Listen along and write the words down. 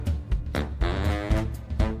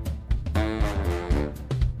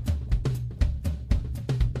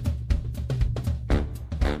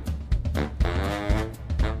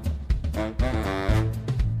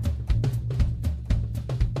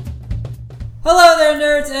Hello there,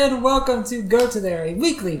 nerds, and welcome to Go To There, a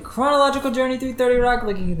weekly chronological journey through 30 Rock,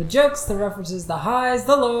 looking at the jokes, the references, the highs,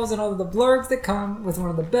 the lows, and all of the blurgs that come with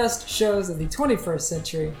one of the best shows of the 21st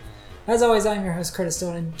century. As always, I'm your host, Curtis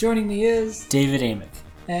Stone, and joining me is... David Amick.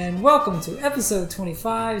 And welcome to episode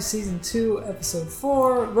 25, season 2, episode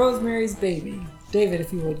 4, Rosemary's Baby. David,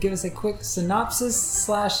 if you would, give us a quick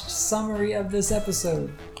synopsis/summary of this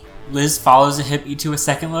episode. Liz follows a hippie to a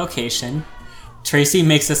second location. Tracy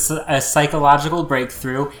makes a psychological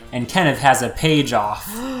breakthrough, and Kenneth has a page off.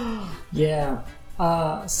 Yeah.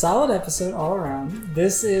 Solid episode all around.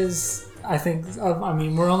 This is, I think,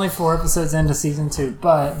 we're only 4 episodes into season 2,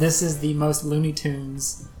 but this is the most Looney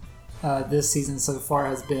Tunes this season so far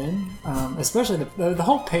has been. Especially the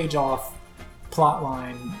whole page off plot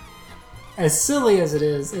line. As silly as it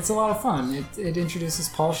is, it's a lot of fun. It introduces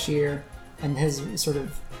Paul Scheer and his sort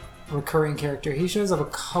of recurring character. He shows up a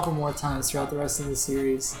couple more times throughout the rest of the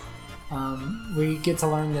series. We get to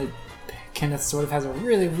learn that Kenneth sort of has a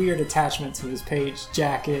really weird attachment to his Page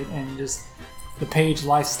jacket and just the Page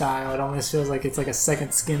lifestyle. It almost feels like it's like a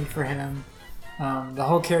second skin for him. The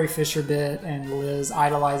whole Carrie Fisher bit and Liz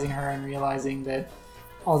idolizing her and realizing that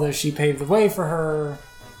although she paved the way for her,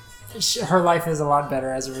 her life is a lot better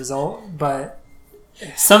as a result, but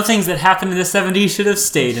some things that happened in the 70s should have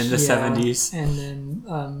stayed in the 70s. And then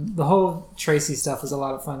the whole Tracy stuff was a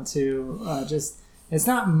lot of fun too. It's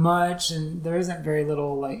not much, and there isn't very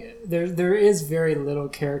little, there is very little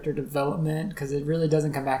character development because it really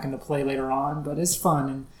doesn't come back into play later on, but it's fun.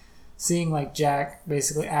 And seeing Jack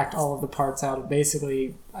basically act all of the parts out of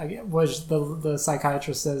basically what the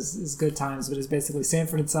psychiatrist says is Good Times, but it's basically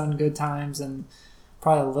Sanford and Son, Good Times, and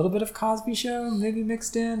probably a little bit of Cosby Show maybe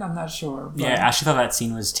mixed in. I'm not sure. Yeah, I actually thought that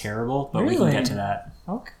scene was terrible, but we can get to that.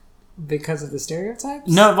 Okay. Because of the stereotypes?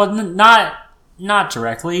 No, well, not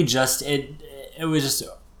directly. Just it was just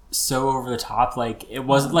so over the top. Like it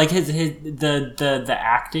wasn't like the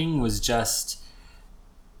acting was just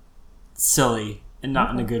silly and not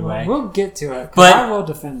in a good way. We'll get to it, but I will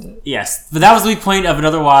defend it. Yes, but that was the weak point of an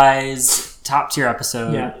otherwise top tier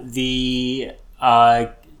episode. Yeah. The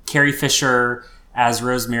Carrie Fisher as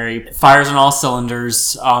Rosemary fires on all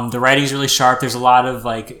cylinders. The writing's really sharp. There's a lot of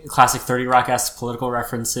classic 30 Rock-esque political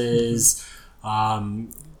references.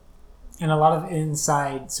 And a lot of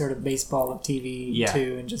inside sort of baseball of TV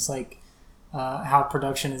too, and just how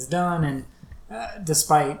production is done. And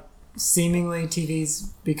despite seemingly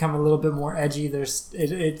TV's become a little bit more edgy,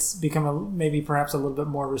 it's become maybe perhaps a little bit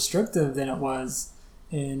more restrictive than it was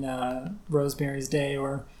in Rosemary's Day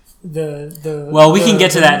or we can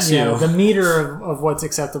get to that too. Yeah, the meter of what's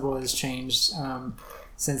acceptable has changed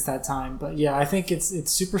since that time. But yeah, I think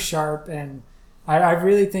it's super sharp, and I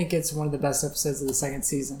really think it's one of the best episodes of the second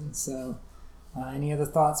season. So any other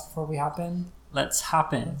thoughts before we hop in? Let's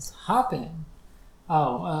hop in.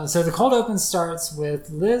 So the cold open starts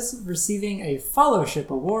with Liz receiving a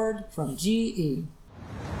fellowship award from GE.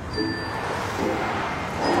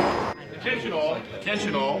 Attention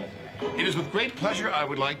all. It is with great pleasure I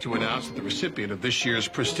would like to announce that the recipient of this year's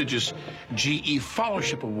prestigious GE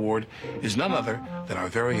Fellowship Award is none other than our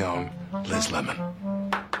very own Liz Lemon.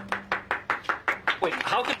 Wait,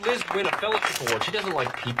 how could Liz win a fellowship award? She doesn't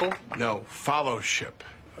like people. No, fellowship.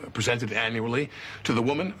 Presented annually to the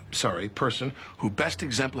person who best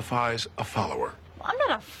exemplifies a follower. I'm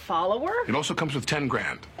not a follower. It also comes with 10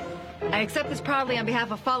 grand. I accept this proudly on behalf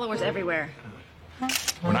of followers everywhere.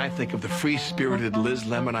 When I think of the free-spirited Liz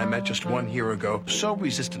Lemon I met just 1 year ago, so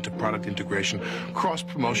resistant to product integration,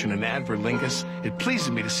 cross-promotion, and adverlingus, it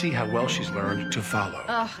pleases me to see how well she's learned to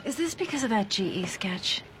follow. Is this because of that GE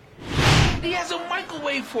sketch? He has a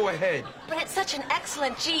microwave for a head. But it's such an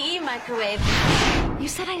excellent GE microwave. You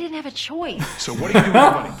said I didn't have a choice. So what do you do with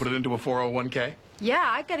the money? Put it into a 401k? Yeah,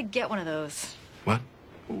 I've got to get one of those. What?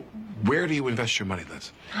 Where do you invest your money,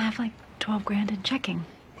 Liz? I have 12 grand in checking.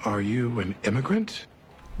 Are you an immigrant?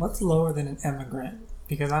 What's lower than an immigrant?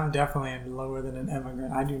 Because I'm definitely lower than an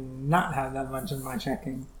immigrant. I do not have that much in my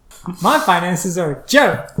checking. My finances are a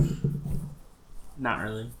joke. Not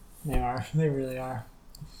really. They are. They really are.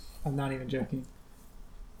 I'm not even joking.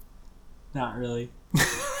 Not really.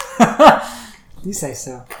 You say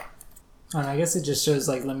so. I guess it just shows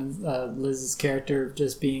Liz's character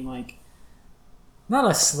just being not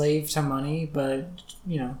a slave to money, but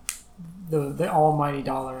the almighty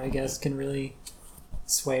dollar, I guess, can really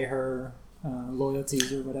sway her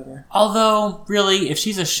loyalties or whatever. Although, really, if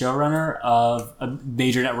she's a showrunner of a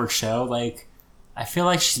major network show, I feel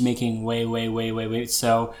like she's making way.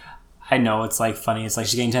 So I know it's funny. It's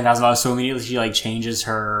she's getting $10,000, so immediately she changes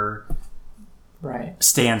her right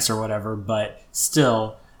stance or whatever. But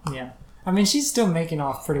still, yeah. I mean, she's still making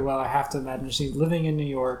off pretty well, I have to imagine. She's living in New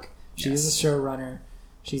York. She is a showrunner.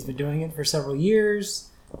 She's been doing it for several years.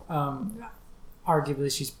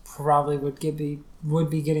 Arguably, she's probably would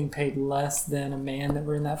be getting paid less than a man that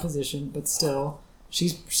were in that position, but still,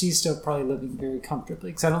 she's still probably living very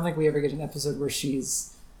comfortably. Because I don't think we ever get an episode where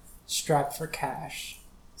she's strapped for cash.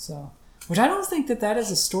 So, which I don't think that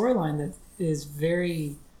is a storyline that is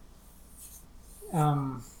very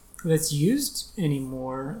that's used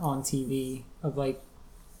anymore on TV, of like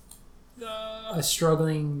a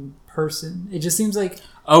struggling person. It just seems like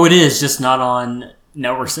it is just not on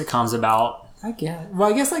network sitcoms about I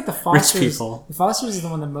guess like the Fosters. Rich people. The Fosters is the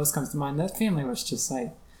one that most comes to mind. That family was just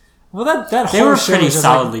like, well, that they whole were show pretty is just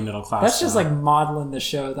solidly like, middle class. That's just like modeling the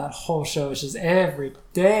show. That whole show is just every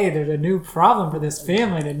day there's a new problem for this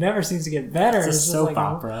family, and it never seems to get better. It's a just soap like,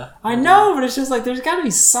 opera. I know, but it's just like there's got to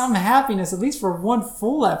be some happiness at least for one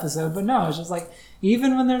full episode. But no, it's just like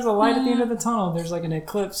even when there's a light at the end of the tunnel, there's like an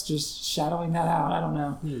eclipse just shadowing that out. I don't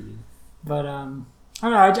know. Maybe. But I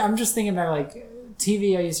don't know. I'm just thinking about like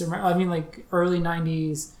TV. I used to remember. I mean, like early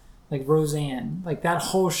 '90s, like Roseanne. Like that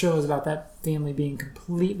whole show is about that family being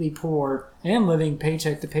completely poor and living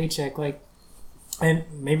paycheck to paycheck. Like, and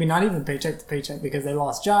maybe not even paycheck to paycheck because they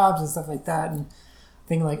lost jobs and stuff like that. And I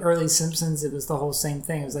think like early Simpsons, it was the whole same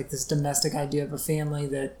thing. It was like this domestic idea of a family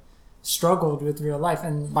that struggled with real life.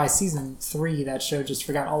 And by season 3, that show just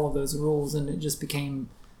forgot all of those rules and it just became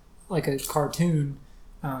like a cartoon.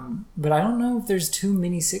 But I don't know if there's too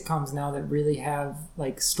many sitcoms now that really have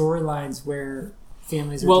like storylines where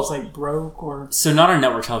families are just like broke or... So not on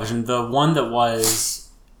network television. The one that was...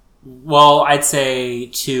 Well, I'd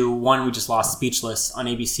say one we just lost, Speechless on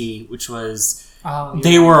ABC, which was... Oh, yeah.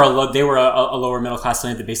 They were a lower middle class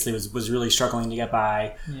family that basically was really struggling to get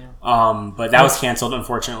by. Yeah. But that was canceled,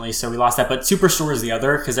 unfortunately, so we lost that. But Superstore is the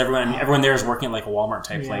other, because everyone there is working at like a Walmart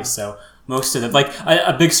type place. So most of it, like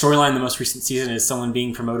a big storyline in the most recent season is someone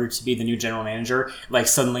being promoted to be the new general manager, like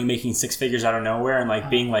suddenly making 6 figures out of nowhere and like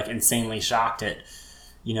being like insanely shocked at,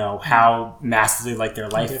 how massively like their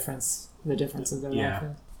life. The difference of their life.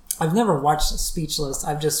 I've never watched Speechless.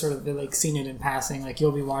 I've just sort of like seen it in passing. Like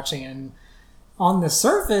you'll be watching and on the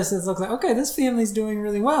surface, it looks like, okay, this family's doing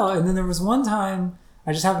really well. And then there was one time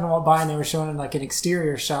I just happened to walk by and they were showing like an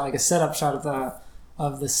exterior shot, like a setup shot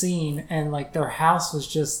of the scene. And like their house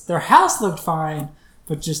looked fine,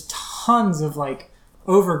 but just tons of like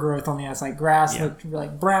overgrowth on the outside. Grass looked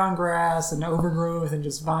like brown grass and overgrowth and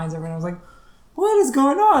just vines everywhere. I was like, what is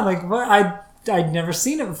going on? Like what? I'd never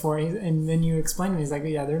seen it before. And then you explained to me, he's like,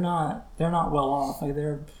 yeah, they're not well off. Like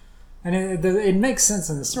they're... And it makes sense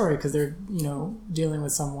in the story because they're dealing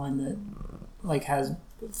with someone that like has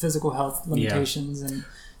physical health limitations and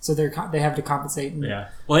so they have to compensate.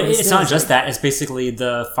 Well, it's not just that. It's basically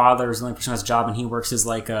the father is the only person who has a job and he works as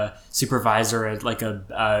like a supervisor at like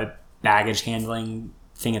a baggage handling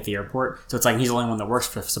thing at the airport. So it's like he's the only one that works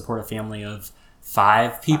to support a family of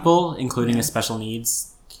 5 people, including a special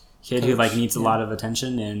needs kid who like needs a lot of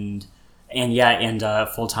attention and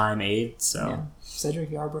full-time aide. So. Yeah.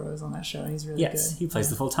 Cedric Yarbrough is on that show. He's really good. Yes, he plays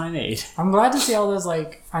the full-time aide. I'm glad to see all those,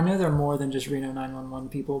 like, I know they're more than just Reno 911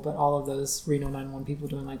 people, but all of those Reno 911 people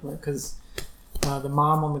doing, like, work, because the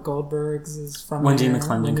mom on the Goldbergs is from Wendy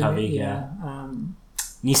McClendon-Covey, yeah.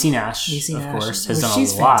 Niecy Nash, of course, has done a lot.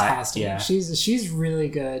 She's fantastic. Yeah. She's really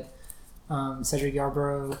good. Cedric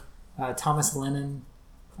Yarbrough, Thomas Lennon.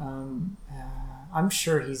 I'm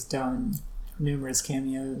sure he's done numerous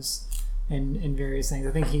cameos in various things.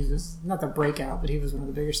 I think he was not the breakout, but he was one of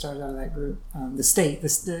the bigger stars out of that group. The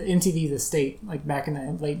MTV The State, like back in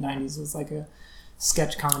the late 90s, was like a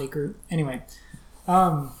sketch comedy group. Anyway,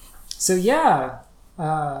 so yeah.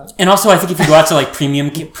 And also, I think if you go out to like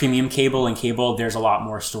premium cable and cable, there's a lot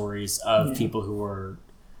more stories of people who are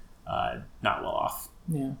not well off.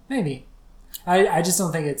 Yeah, maybe. I just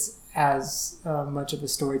don't think it's as much of a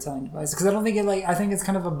storytelling device because I don't think I think it's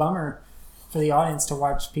kind of a bummer for the audience to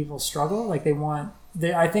watch people struggle. Like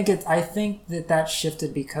I think that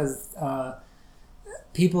shifted because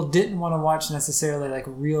people didn't want to watch necessarily like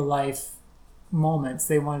real life moments.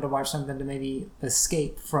 They wanted to watch something to maybe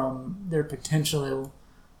escape from their potential,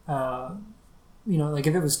 like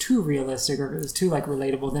if it was too realistic or if it was too like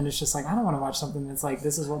relatable, then it's just like, I don't want to watch something that's like,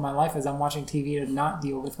 this is what my life is. I'm watching TV to not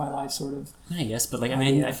deal with my life sort of. I guess, but like, I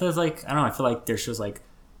mean, I feel like, I don't know, I feel like there's shows like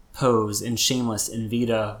Pose and Shameless and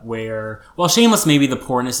Vita where, well, Shameless maybe the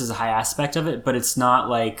poorness is a high aspect of it, but it's not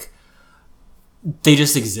like they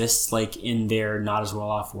just exist like in their not as well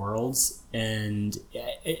off worlds, and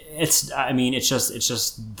it's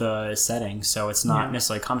just the setting, so it's not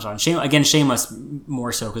necessarily comes on. Shameless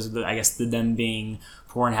more so because I guess them being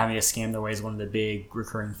poor and having to scam their way is one of the big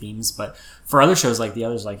recurring themes. But for other shows like the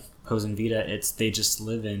others like Pose and Vita, they just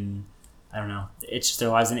live in, I don't know, it's just their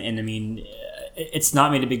lives, and I mean it's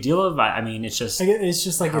not made a big deal of. I mean it's just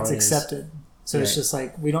like it's accepted. So Right. it's just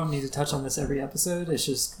like, we don't need to touch on this every episode. It's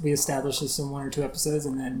just, we establish this in 1 or 2 episodes,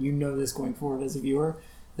 and then you know this going forward as a viewer,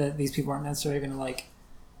 that these people aren't necessarily going to like,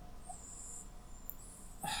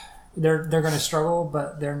 they're going to struggle,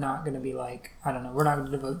 but they're not going to be like, I don't know, we're not going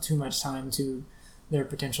to devote too much time to their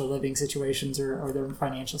potential living situations or their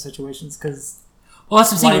financial situations, because... Well,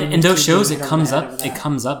 that's what I'm saying. In those shows, it it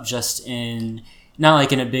comes up just in... Not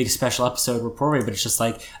like in a big special episode report way, but it's just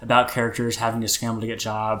like about characters having to scramble to get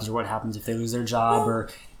jobs, or what happens if they lose their job, or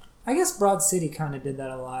I guess Broad City kind of did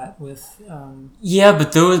that a lot with. Yeah,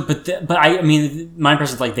 but I mean, my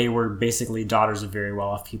impression is like they were basically daughters of very well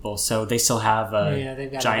off people, so they still have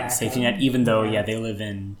a giant safety net, even though they live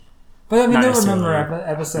in. But I mean, not there were necessarily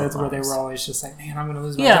episodes where they were always just like, "Man, I'm going to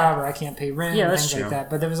lose my job, or I can't pay rent," and that's things true. like that.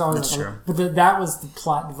 But there was always, that was the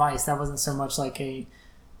plot device. That wasn't so much like a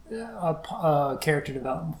character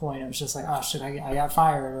development point. It was just like, oh shit, I got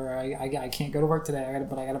fired, or I can't go to work today,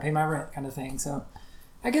 but I got to pay my rent, kind of thing. So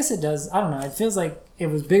I guess it does. I don't know. It feels like it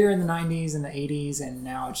was bigger in the 90s and the 80s, and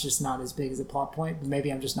now it's just not as big as a plot point. But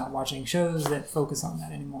maybe I'm just not watching shows that focus on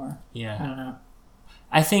that anymore. Yeah, I don't know.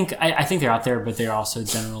 I think they're out there, but they're also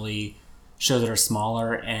generally shows that are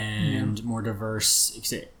smaller and more diverse,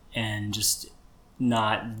 and just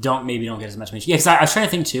don't get as much mention. Yeah, because I was trying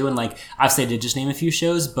to think too, and like obviously I did just name a few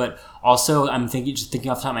shows, but also I'm thinking off the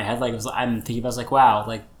top of my head, like I'm thinking about like, wow,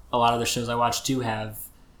 like a lot of the shows I watch do have,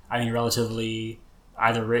 I mean, relatively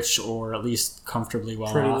either rich or at least comfortably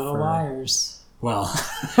well Pretty off. Little Liars. Well,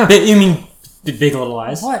 you mean the Big Little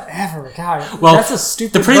Lies? Whatever, God. Well, that's a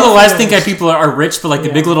stupid. The Pretty Little Lies think that people are rich, but like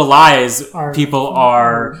the Big Little Lies, people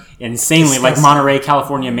are insanely disgusting. like Monterey,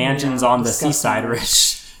 California mansions on the disgusting seaside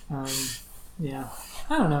rich. rich. Yeah,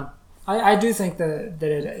 I don't know. I do think that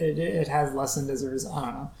it has lessened as a result. I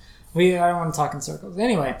don't know. I don't want to talk in circles.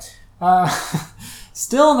 Anyway,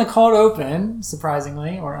 still in the cold open,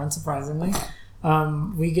 surprisingly or unsurprisingly,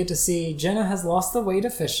 we get to see Jenna has lost the weight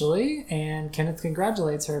officially, and Kenneth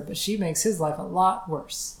congratulates her, but she makes his life a lot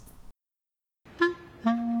worse. Miss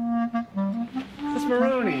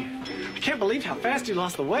Maroney, I can't believe how fast you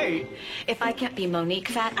lost the weight. If I can't be Monique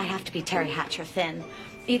fat, I have to be Terry Hatcher thin.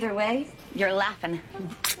 Either way, you're laughing.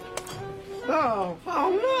 Oh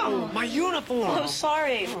no, my uniform. Oh,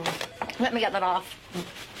 sorry. Let me get that off.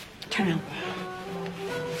 Turn out.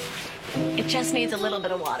 It just needs a little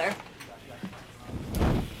bit of water.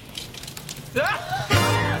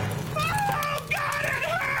 Oh God, it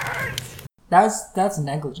hurts! That's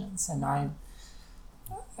negligence, and I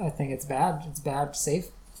think it's bad. It's bad.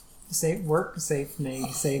 Safe work safety.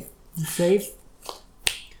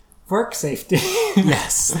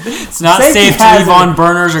 Yes, it's not Safety safe to hazard. leave on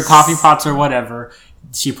burners or coffee pots or whatever.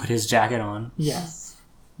 She put his jacket on. Yes,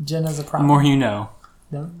 Jenna's a The problem. more you know.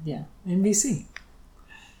 Yeah, NBC.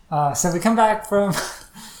 So we come back from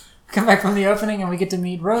the opening, and we get to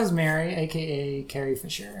meet Rosemary, aka Carrie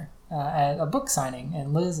Fisher, at a book signing,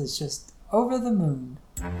 and Liz is just over the moon.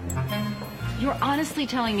 You're honestly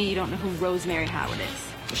telling me you don't know who Rosemary Howard is?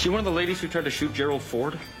 Is she one of the ladies who tried to shoot Gerald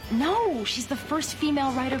Ford? No, she's the first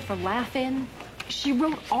female writer for Laugh-In. She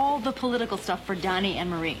wrote all the political stuff for Donnie and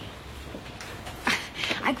Marie.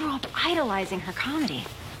 I grew up idolizing her comedy.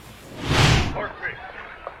 Pardon me.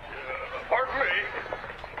 Pardon me.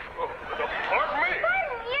 Oh, pardon me.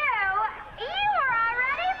 Pardon you? You were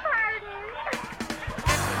already pardoned.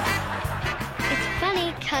 It's funny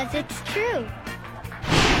because it's true.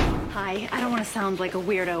 Hi, I don't want to sound like a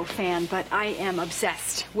weirdo fan, but I am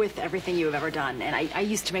obsessed with everything you have ever done. And I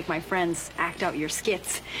used to make my friends act out your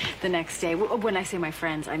skits the next day. When I say my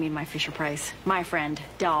friends, I mean my Fisher-Price, my friend,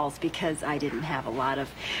 dolls, because I didn't have a lot of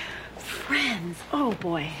friends. Oh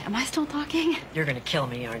boy, am I still talking? You're gonna kill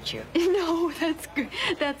me, aren't you? No, that's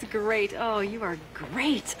great. Oh, you are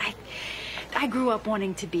great. I grew up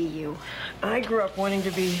wanting to be you. I grew up wanting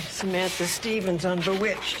to be Samantha Stevens on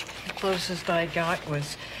Bewitched. The closest I got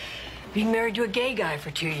was being married to a gay guy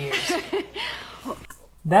for 2 years.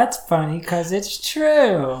 That's funny because it's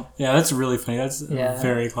true. Yeah, that's really funny. That's a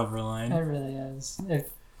very clever line. It really is.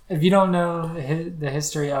 If you don't know the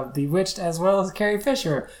history of Bewitched as well as Carrie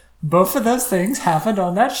Fisher, both of those things happened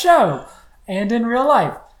on that show and in real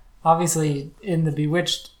life. Obviously, in the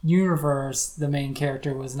Bewitched universe, the main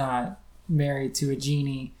character was not married to a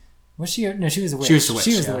genie Was she? No, she was a witch. She was the witch,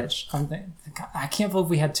 She was the yeah. witch. I can't believe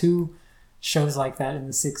we had 2 shows like that in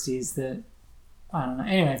the 60s that, I don't know.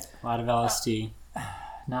 Anyway. A lot of LSD.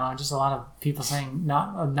 No, just a lot of people saying,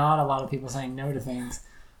 not a lot of people saying no to things.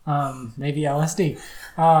 Maybe LSD.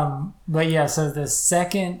 But yeah, so the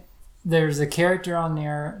second, there's a character on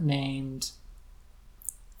there named,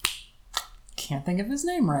 can't think of his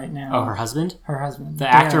name right now. Oh, her husband? Her husband. The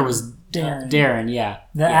actor was Darren. Darren, yeah.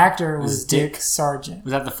 The actor was Dick Sargent.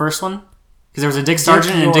 Was that the first one? Because there was a Dick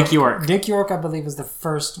Sargent and a Dick York. Dick York, I believe, was the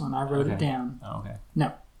first one. I wrote it down. Oh, okay.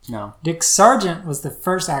 No. Dick Sargent was the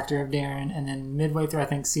first actor of Darren, and then midway through, I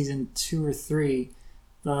think, season 2 or 3,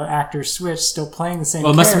 the actor switched, still playing the same character.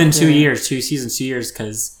 Well, it must have been 2 years, 2 seasons, 2 years,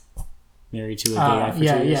 because married to a gay guy for 2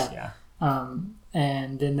 years. Yeah.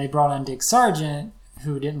 And then they brought on Dick Sargent,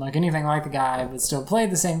 who didn't look anything like the guy, but still played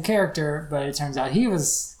the same character, but it turns out he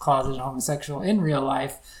was closeted homosexual in real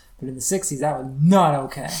life, but in the 60s, that was not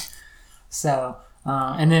okay. So,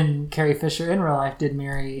 and then Carrie Fisher in real life did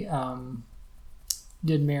marry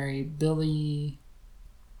Billy.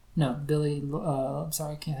 No, Billy. I'm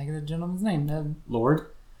sorry, I can't think of the gentleman's name. Lord?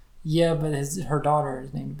 Yeah, but her daughter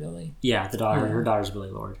is named Billy. Yeah, her daughter's Billy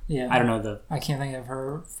Lord. Yeah, I don't know I can't think of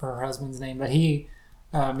her husband's name, but he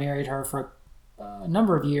married her for a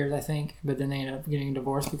number of years, I think. But then they ended up getting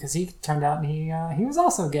divorced because he turned out he was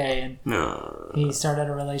also gay, and he started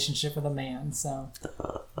a relationship with a man. So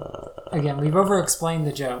again, we've over-explained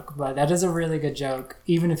the joke, but that is a really good joke.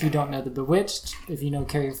 Even if you don't know The Bewitched, if you know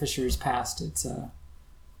Carrie Fisher's past, it's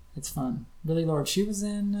fun. Billy Lord, she was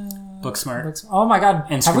in Booksmart. Oh my god,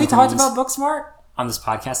 And have we Screw talked Queens. about Booksmart? On this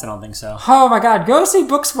podcast, I don't think so. Oh my god, go see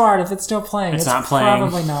Booksmart if it's still playing. It's not playing.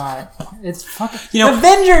 Probably not. It's fucking...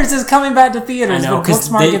 Avengers is coming back to theaters, but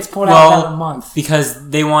Booksmart gets pulled out about a month. Because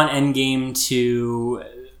they want Endgame to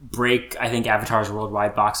break, I think, Avatar's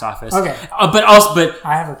worldwide box office. Okay. But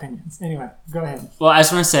I have opinions. Anyway, go ahead. Well, I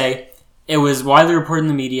just want to say, it was widely reported in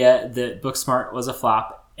the media that Booksmart was a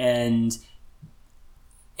flop, and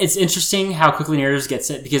it's interesting how quickly narratives gets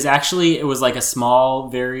it, because actually it was like a small,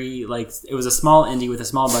 it was a small indie with a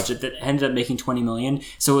small budget that ended up making $20 million,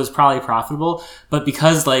 so it was probably profitable. But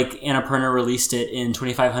because Annapurna released it in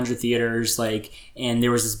 2,500 theaters, and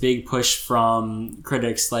there was this big push from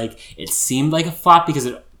critics, it seemed like a flop because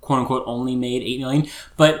it quote unquote only made $8 million.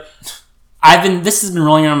 But this has been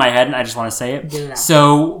rolling around my head, and I just want to say it. Yeah.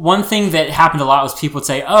 So one thing that happened a lot was people would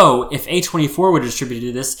say, "Oh, if A24 would have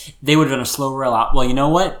distributed this, they would have done a slow rollout." Well, you know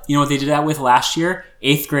what? You know what they did that with last year?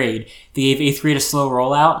 8th Grade. They gave 8th Grade a slow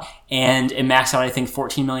rollout, and it maxed out, I think,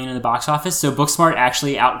 $14 million in the box office. So Booksmart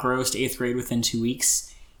actually outgrossed 8th Grade within 2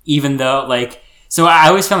 weeks, even though So I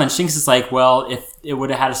always found that interesting, because it's well, if it would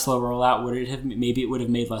have had a slow rollout, maybe it would have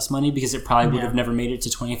made less money, because it probably would have never made it to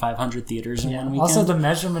 2,500 theaters in one weekend. Also, the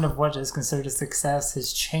measurement of what is considered a success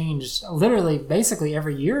has changed literally basically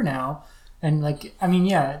every year now. And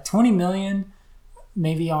 20 million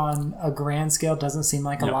maybe on a grand scale doesn't seem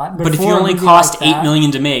like a lot. But if you only cost $8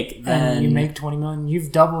 million to make, then and you make 20 million,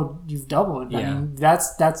 you've doubled. Yeah. I mean,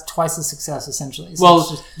 that's twice the success essentially. So well,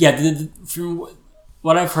 from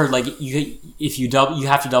what I've heard, if you double, you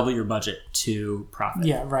have to double your budget to profit.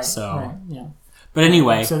 Yeah, right. So, right, yeah. But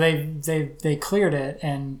anyway, so they cleared it,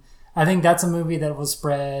 and I think that's a movie that will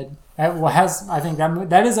spread. I think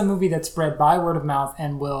that is a movie that's spread by word of mouth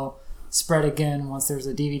and will spread again once there's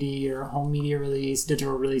a DVD or home media release,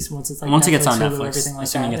 digital release. Once it's once it gets on Hulu, Netflix, everything like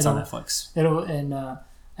assuming that, it's on Netflix.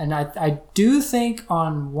 And I do think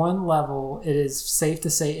on one level it is safe to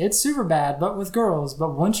say it's Superbad, but with girls.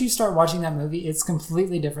 But once you start watching that movie, it's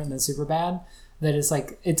completely different than Superbad. That it's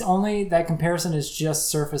it's only that comparison is just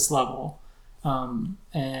surface level.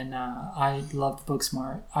 I loved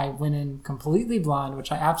Booksmart. I went in completely blind,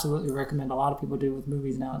 which I absolutely recommend a lot of people do with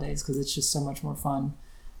movies nowadays, because it's just so much more fun.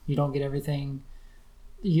 You don't get everything.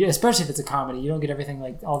 Especially if it's a comedy, you don't get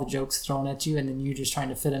everything all the jokes thrown at you, and then you just trying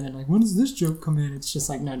to fit them in. When does this joke come in? It's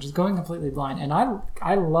just no, just going completely blind. And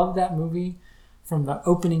I love that movie from the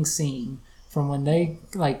opening scene, from when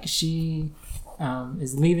she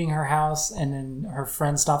is leaving her house, and then her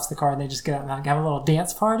friend stops the car, and they just get out and have a little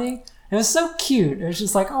dance party. It was so cute. It was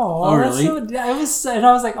just oh, really? It was, and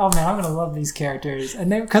I was oh man, I'm gonna love these characters. And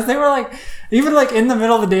because they were even in the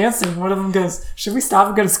middle of the dancing, one of them goes, "Should we stop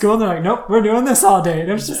and go to school?" And they're "Nope, we're doing this all day." And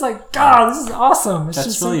it was just God, this is awesome. It's that's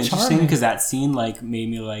just really so interesting, because that scene made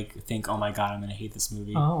me think, "Oh my god, I'm gonna hate this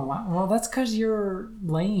movie." Oh wow. Well, that's because you're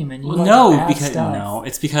lame and you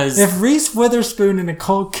it's because if Reese Witherspoon and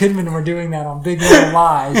Nicole Kidman were doing that on Big Little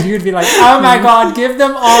Lies, you'd be "Oh my god, give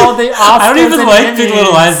them all the Oscars." I don't even like Big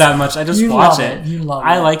Little Lies that much. I just watch it. You love it.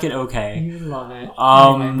 I like it okay. You love it. Anyway,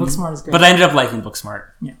 Booksmart is great. But I ended up liking Booksmart.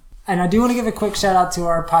 Yeah. And I do want to give a quick shout out to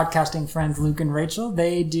our podcasting friends, Luke and Rachel.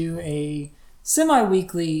 They do a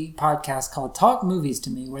semi-weekly podcast called Talk Movies to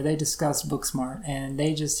Me, where they discuss Booksmart, and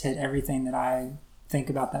they just hit everything that I think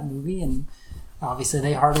about that movie. And obviously,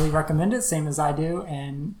 they heartily recommend it, same as I do.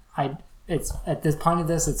 And it's at this point of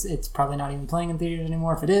this, it's probably not even playing in theaters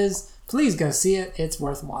anymore. If it is, please go see it. It's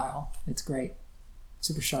worthwhile. It's great.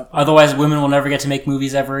 Super sharp. Otherwise, women will never get to make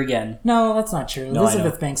movies ever again. No, that's not true. No,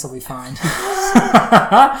 Elizabeth Banks will be fine.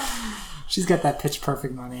 She's got that Pitch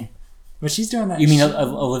Perfect money. But she's doing that. You mean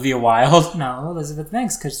Olivia Wilde? No, Elizabeth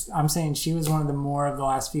Banks, because I'm saying she was one of the more of the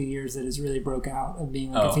last few years that has really broke out of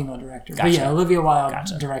being like a female director. Gotcha. But yeah, Olivia Wilde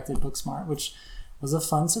directed Booksmart, which was a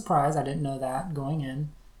fun surprise. I didn't know that going in.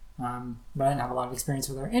 But I didn't have a lot of experience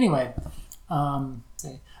with her. Anyway,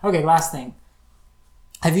 okay, last thing.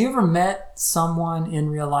 Have you ever met someone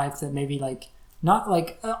in real life that maybe like, not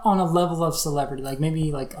like on a level of celebrity, like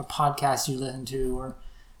maybe like a podcast you listen to, or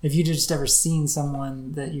if you just ever seen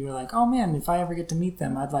someone that you were like, oh man, if I ever get to meet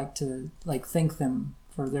them, I'd like to like thank them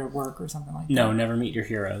for their work or something like that? No, never meet your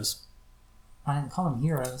heroes. I didn't call them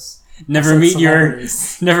heroes. Never meet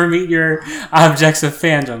your objects of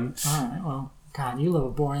fandom. All right, well, God, you live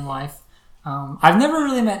a boring life. I've never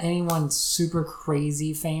really met anyone super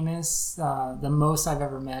crazy famous. The most I've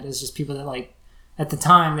ever met is just people that like, at the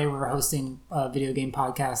time they were hosting a video game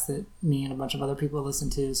podcast that me and a bunch of other people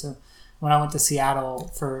listened to. So when I went to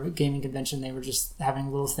Seattle for a gaming convention, they were just having a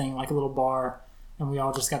little thing, like a little bar, and we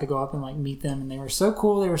all just got to go up and like meet them, and they were so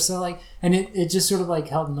cool. They were so like, and it just sort of like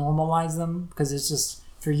helped normalize them, because it's just,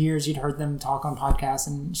 for years you'd heard them talk on podcasts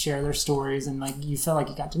and share their stories, and like you felt like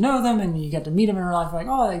you got to know them and you got to meet them in real life, like,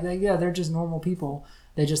 oh, yeah, they're just normal people.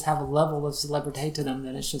 They just have a level of celebrity to them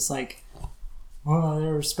that it's just like, oh,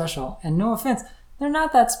 they're special. And no offense, they're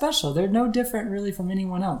not that special. They're no different really from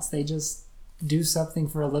anyone else. They just do something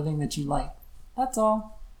for a living that you like. That's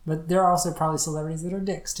all. But there are also probably celebrities that are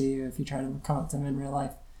dicks to you if you try to come up to them in real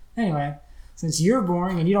life. Anyway, since you're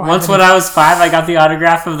boring and you don't Once have when I was 5, I got the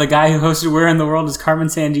autograph of the guy who hosted Where in the World is Carmen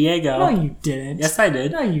Sandiego. No, you didn't. Yes, I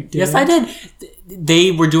did. No, you didn't. Yes, I did.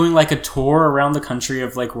 They were doing like a tour around the country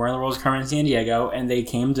of like Where in the World is Carmen Sandiego, and they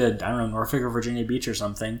came to, I don't know, Norfolk or Virginia Beach or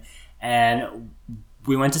something, and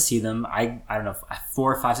we went to see them. I don't know,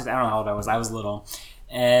 4, 5, 6, I don't know how old I was. I was little.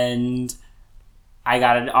 And I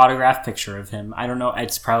got an autographed picture of him. I don't know.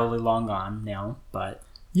 It's probably long gone now, but...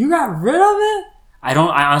 You got rid of it? I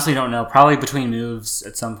honestly don't know. Probably between moves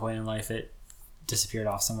at some point in life it disappeared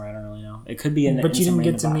off somewhere. I don't really know. It could be in. But you didn't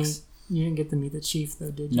get to meet. You didn't get to meet the chief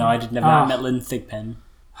though, did you? No, I did never. I met Lynn Thigpen.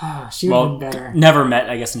 She would have been better. Never met,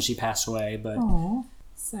 I guess, and she passed away. But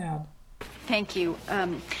sad. Thank you.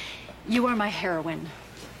 You are my heroine.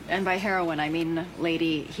 And by heroine, I mean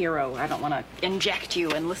lady hero. I don't want to inject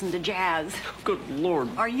you and listen to jazz. Good Lord.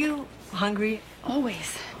 Are you hungry?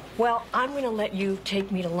 Always. Well, I'm going to let you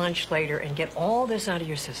take me to lunch later and get all this out of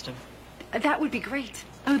your system. That would be great.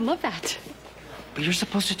 I would love that. But you're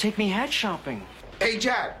supposed to take me hat shopping. Hey,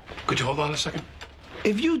 Jack. Could you hold on a second?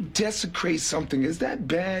 If you desecrate something, is that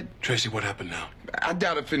bad? Tracy, what happened now? I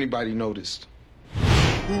doubt if anybody noticed.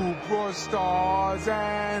 Who brought stars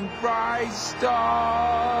and bright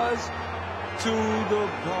stars to the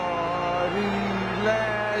party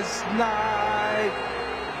last night?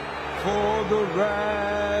 For the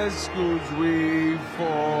rascals we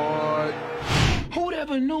fought. Who'd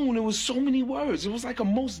ever known it was so many words? It was like a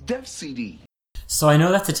Most Def CD. So I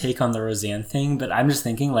know that's a take on the Roseanne thing, but I'm just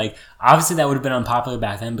thinking, like, obviously that would have been unpopular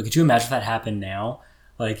back then, but could you imagine if that happened now?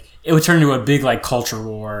 Like, it would turn into a big, like, culture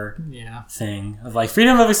war thing of, like,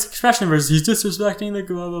 freedom of expression versus he's disrespecting the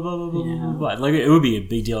blah, blah, blah, blah, blah, blah. Like, it would be a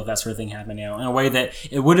big deal if that sort of thing happened now in a way that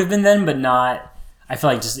it would have been then, but not... I feel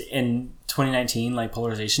like just in 2019, like,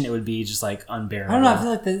 polarization, it would be just, like, unbearable. I don't know. I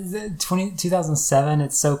feel like the 2007,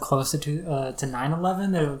 it's so close to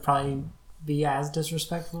 9/11 that it would probably be as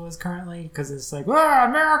disrespectful as currently, because it's like, well,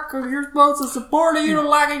 America, you're supposed to support it, you don't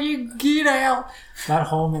like it, you get out. That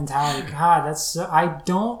whole mentality. God, that's so... I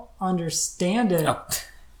don't understand it.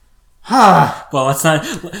 Well, let's not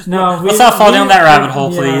fall down that rabbit hole,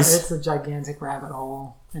 please. It's a gigantic rabbit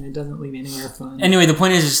hole, and it doesn't lead anywhere fun. Anyway, the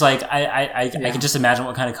point is just like I can just imagine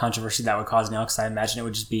what kind of controversy that would cause now, because I imagine it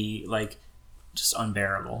would just be like just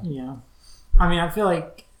unbearable. Yeah, I mean, I feel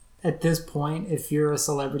like at this point, if you're a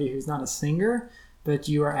celebrity who's not a singer, but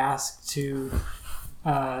you are asked to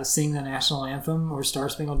sing the national anthem or Star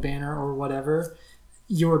Spangled Banner or whatever,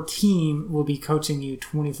 your team will be coaching you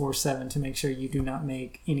 24/7 to make sure you do not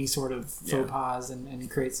make any sort of faux pas and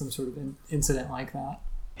create some sort of incident like that.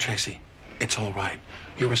 Tracy, it's all right.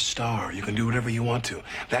 You're a star. You can do whatever you want to.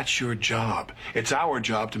 That's your job. It's our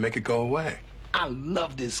job to make it go away. I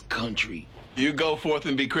love this country. You go forth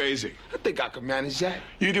and be crazy. I think I can manage that.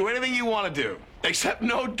 You do anything you want to do, except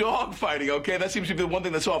no dog fighting, okay? That seems to be the one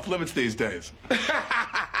thing that's off limits these days.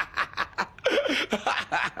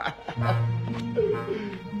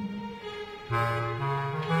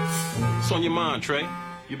 What's on your mind, Trey?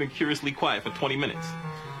 You've been curiously quiet for 20 minutes.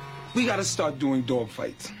 We gotta start doing dog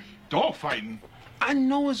fights. Dog fighting? I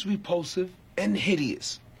know it's repulsive and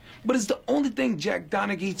hideous, but it's the only thing Jack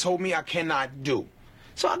Donaghy told me I cannot do.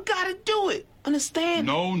 So I gotta do it. Understand?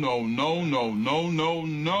 No.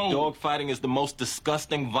 Dog fighting is the most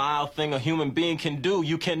disgusting, vile thing a human being can do.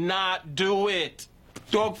 You cannot do it.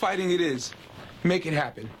 Dog fighting it is. Make it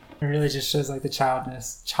happen. It really just shows like the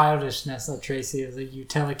childishness of Tracy. Is like you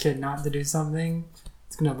tell a kid not to do something,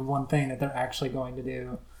 it's gonna be the one thing that they're actually going to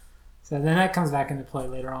do. So then that comes back into play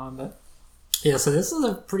later on. But yeah, so this is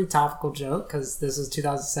a pretty topical joke because this was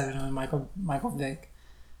 2007 when Michael Vick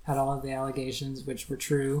had all of the allegations, which were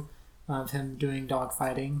true, of him doing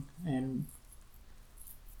dogfighting. And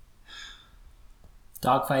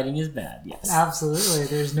dogfighting is bad, yes. Absolutely.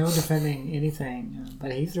 There's no defending anything.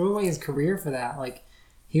 But he threw away his career for that. Like,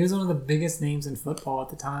 he was one of the biggest names in football at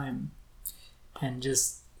the time and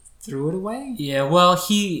just threw it away. Yeah, well,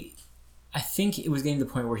 I think it was getting to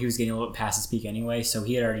the point where he was getting a little bit past his peak anyway, so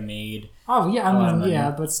he had already made... Oh, yeah, I mean, yeah,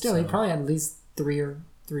 but still, he probably had at least three or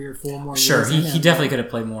 4 more years. Sure, he definitely could have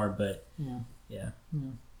played more, but yeah.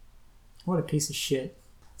 What a piece of shit.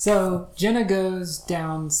 So Jenna goes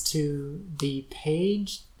down to the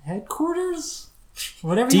Page headquarters,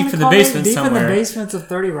 whatever deep you in call the basement it, deep somewhere. in the basements of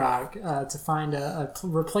 30 Rock, to find a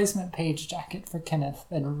replacement Page jacket for Kenneth,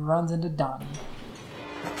 and runs into Donnie.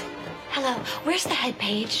 Hello, where's the head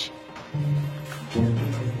page?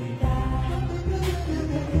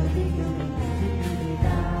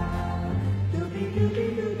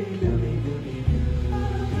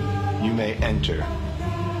 You may enter.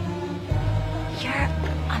 You're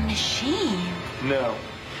a machine. No,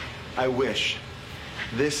 I wish.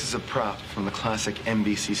 This is a prop from the classic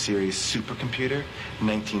NBC series Supercomputer,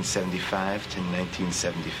 1975 to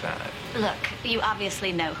 1975. Look, you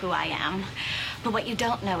obviously know who I am. But what you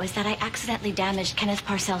don't know is that I accidentally damaged Kenneth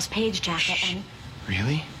Parcells' Page jacket and...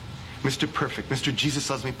 Really? Mr. Perfect, Mr. Jesus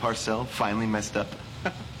Loves Me Parcell finally messed up?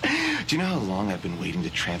 Do you know how long I've been waiting to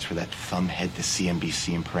transfer that thumbhead to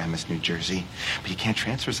CNBC in Paramus, New Jersey? But you can't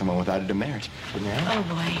transfer someone without a demerit. But now... Oh,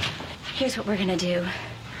 boy. Here's what we're gonna do.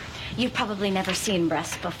 You've probably never seen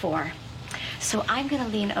breasts before. So I'm gonna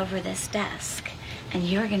lean over this desk, and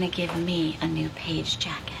you're gonna give me a new Page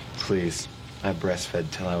jacket. Please. I breastfed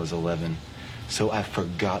till I was 11. So I've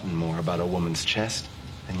forgotten more about a woman's chest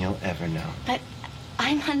than you'll ever know. But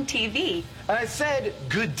I'm on TV. I said,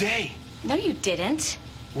 good day. No, you didn't.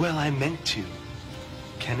 Well, I meant to.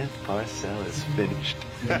 Kenneth Parcell is finished.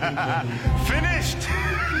 Finished!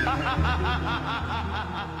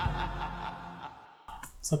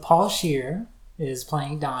 So Paul Scheer is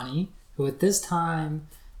playing Donnie, who at this time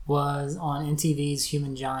was on MTV's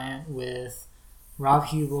Human Giant with Rob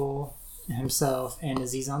Hubel himself and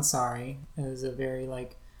Aziz Ansari. It was a very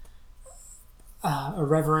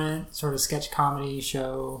irreverent sort of sketch comedy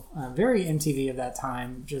show, very MTV of that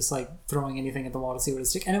time, just like throwing anything at the wall to see what it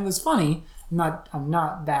stick. And it was funny. I'm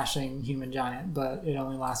not bashing Human Giant, but it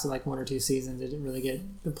only lasted like 1 or 2 seasons. It didn't really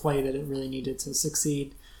get the play that it really needed to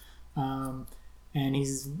succeed. And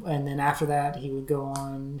then after that he would go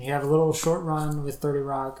on. He had a little short run with 30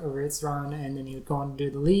 Rock over its run, and then he would go on to do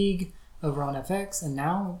The League over on FX, and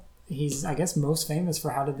now he's, I guess, most famous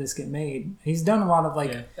for How Did This Get Made. He's done a lot of I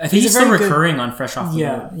think he's still recurring on Fresh Off the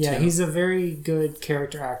Boat. Yeah, too. he's a very good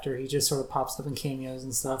character actor. He just sort of pops up in cameos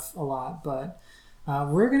and stuff a lot. But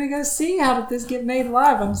we're gonna go see How Did This Get Made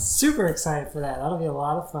live. I'm super excited for that. That'll be a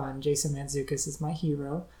lot of fun. Jason Mantzoukas is my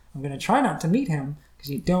hero. I'm gonna try not to meet him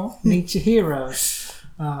because you don't meet your heroes.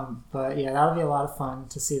 But yeah, that'll be a lot of fun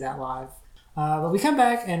to see that live. But we come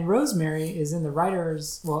back and Rosemary is in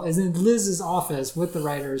is in Liz's office with the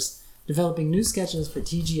writers, developing new sketches for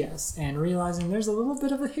TGS and realizing there's a little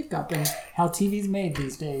bit of a hiccup in how TV's made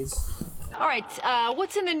these days. All right,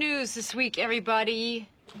 what's in the news this week, everybody?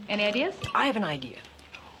 Any ideas? I have an idea.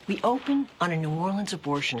 We open on a New Orleans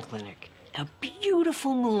abortion clinic. A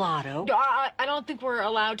beautiful mulatto. I don't think we're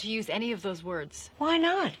allowed to use any of those words. Why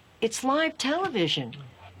not? It's live television.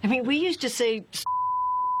 I mean, we used to say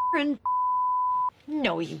and...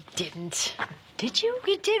 No, you didn't. Did you?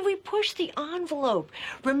 We did. We pushed the envelope.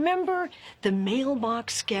 Remember the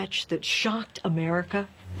mailbox sketch that shocked America?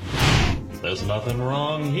 There's nothing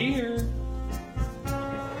wrong here.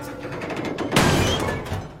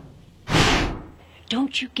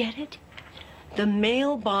 Don't you get it? The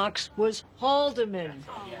mailbox was Haldeman.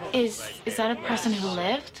 Is that a person who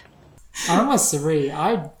lived? I'm with Sari.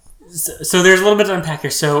 So there's a little bit to unpack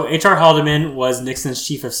here. So H.R. Haldeman was Nixon's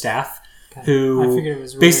chief of staff, who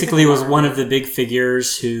basically was one of the big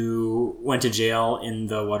figures who went to jail in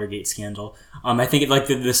the Watergate scandal. I think like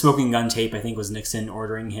the smoking gun tape, I think, was Nixon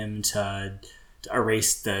ordering him to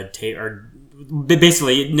erase the tape, or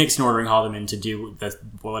basically Nixon ordering Haldeman to do the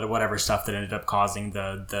whatever stuff that ended up causing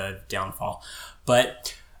the downfall.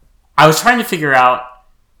 But I was trying to figure out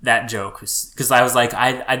that joke because I was like,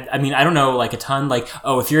 I mean, I don't know like a ton. Like,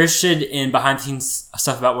 if you're interested in behind the scenes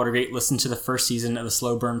stuff about Watergate, listen to the first season of the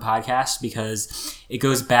Slow Burn podcast, because it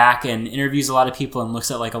goes back and interviews a lot of people and looks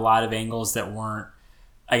at like a lot of angles that weren't,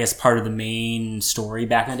 I guess, part of the main story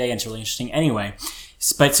back in the day. And it's really interesting. Anyway,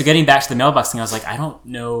 but so getting back to the mailbox thing, I was like, I don't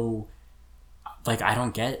know, like I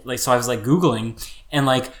don't get it. Like, so I was like Googling and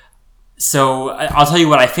like. So I'll tell you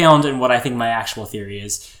what I found and what I think my actual theory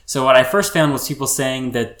is. So what I first found was people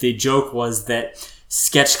saying that the joke was that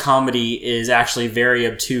sketch comedy is actually very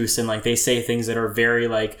obtuse and like they say things that are very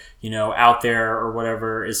like, you know, out there or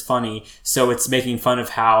whatever is funny. So it's making fun of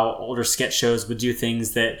how older sketch shows would do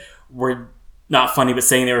things that were not funny but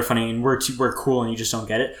saying they were funny and we're cool and you just don't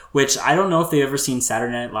get it. Which I don't know if they've ever seen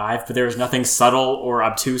Saturday Night Live, but there was nothing subtle or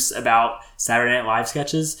obtuse about Saturday Night Live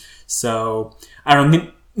sketches. So I don't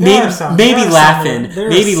know. Maybe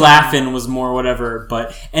laughing was more whatever,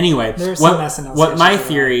 but anyway, what my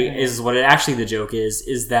theory is, what actually the joke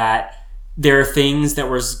is that there are things that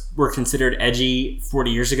were considered edgy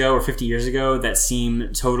 40 years ago or 50 years ago that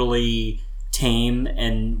seem totally tame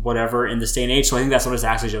and whatever in this day and age. So I think that's what it's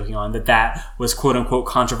actually joking on, that was quote unquote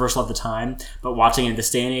controversial at the time, but watching it in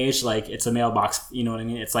this day and age, like it's a mailbox, you know what I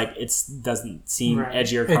mean? It's like, it doesn't seem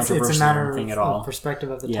edgy or controversial it's a matter or anything at all.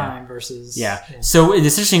 Perspective of the time versus... Yeah. So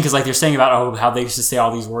it's interesting because like they're saying about how they used to say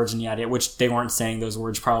all these words and yada, which they weren't saying those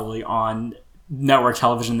words probably on network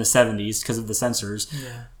television in the 70s because of the censors.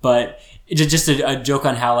 Yeah. But it's just a joke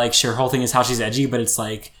on how like her whole thing is how she's edgy, but it's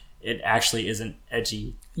like, it actually isn't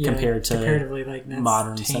edgy compared to comparatively, like,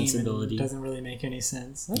 modern sensibility. Doesn't really make any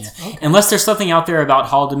sense. Okay. Unless there's something out there about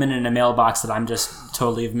Haldeman in a mailbox that I'm just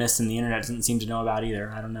totally have missed and the internet doesn't seem to know about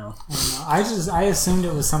either. I don't know. I assumed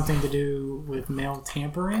it was something to do with mail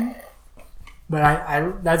tampering, but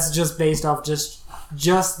I that's just based off just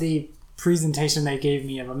the presentation they gave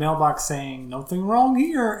me of a mailbox saying nothing wrong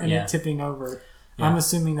here and it tipping over. Yeah. I'm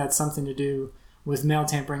assuming that's something to do with mail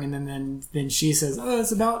tampering, and then she says,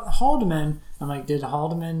 it's about Haldeman. I'm like, did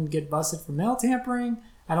Haldeman get busted for mail tampering?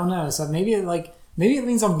 I don't know. So maybe it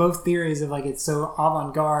leans on both theories of like it's so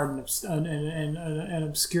avant-garde and an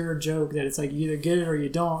obscure joke that it's like you either get it or you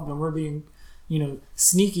don't, but we're being, you know,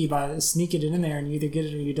 sneaking it in there, and you either get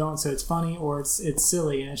it or you don't. So it's funny or it's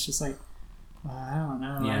silly, and it's just like, I don't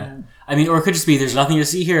know. Yeah. I mean, or it could just be there's nothing to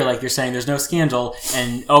see here. Like you're saying, there's no scandal,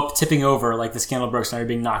 and tipping over, like the scandal broke, so now you're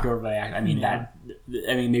being knocked over by act. I mean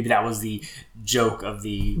maybe that was the joke of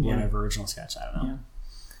the whatever original sketch. I don't know. Yeah.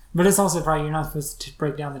 But it's also probably you're not supposed to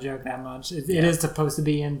break down the joke that much. It is supposed to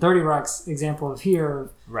be in 30 Rock's example of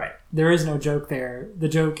here. Right. There is no joke there. The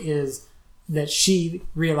joke is that she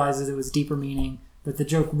realizes it was deeper meaning, but the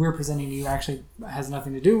joke we're presenting to you actually has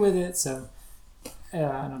nothing to do with it. So I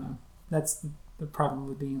don't know. That's the problem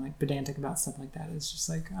with being like pedantic about stuff like that. It's just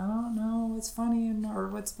like, I don't know what's funny or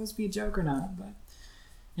what's supposed to be a joke or not. But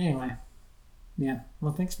anyway, yeah.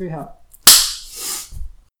 Well, thanks for your help.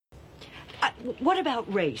 What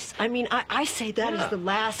about race? I mean, I say that is the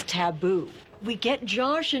last taboo. We get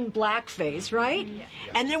Josh in blackface, right? Yeah.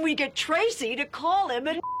 And then we get Tracy to call him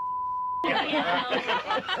and...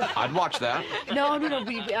 I'd watch that. No.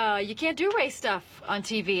 You can't do race stuff on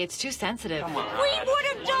TV. It's too sensitive. We would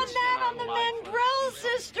have done that on the Mandrell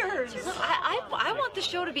sisters. Look, I want the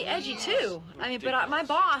show to be edgy too. I mean, but my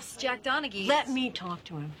boss, Jack Donaghy. Let me talk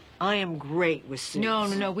to him. I am great with suits.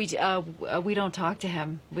 No. We don't talk to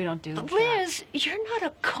him. We don't do. Liz, you're not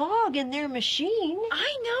a cog in their machine.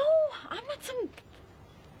 I know. I'm not some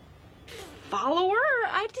follower.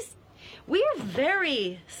 We are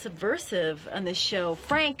very subversive on this show.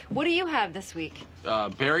 Frank, what do you have this week?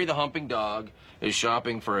 Barry the Humping Dog is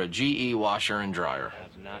shopping for a GE washer and dryer.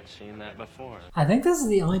 I've not seen that before. I think this is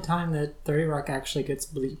the only time that 30 Rock actually gets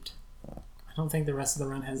bleeped. I don't think the rest of the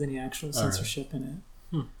run has any actual censorship in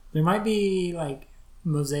it. There might be like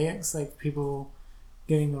mosaics, like people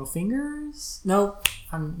getting little fingers. No,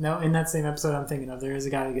 in that same episode I'm thinking of, there is a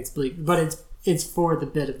guy that gets bleeped, but it's for the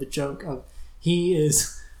bit of the joke of he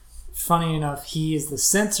is... Funny enough, he is the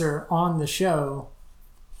censor on the show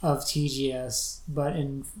of TGS, but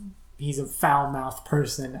he's a foul-mouthed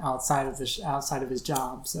person outside of his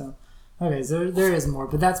job. So, okay, so there is more,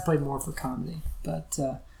 but that's played more for comedy. But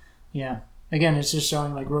yeah, again, it's just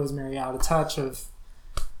showing like Rosemary out of touch of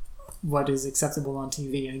what is acceptable on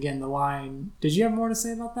TV. And again, the line. Did you have more to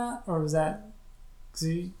say about that, or was that?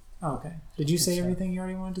 Okay. Did you say everything you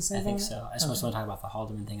already wanted to say? I think so. I just want to talk about the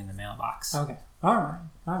Haldeman thing in the mailbox. Okay. All right.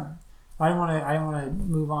 I didn't want to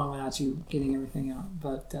move on without you getting everything out,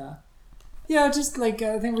 but yeah, just like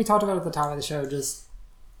I think we talked about at the top of the show. Just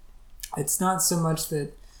it's not so much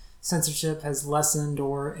that censorship has lessened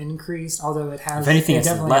or increased, although it has. If anything, it's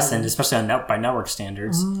definitely lessened, especially by network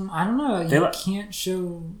standards. I don't know. You can't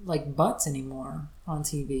show like butts anymore on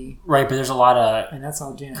TV. Right, but there's a lot of and that's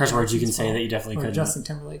all Janet curse words you can say fault, that you definitely or couldn't. Justin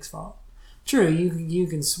Timberlake's fault. True, you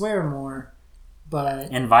can swear more, but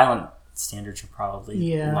and violent standards are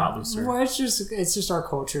probably a lot looser. Well, it's just our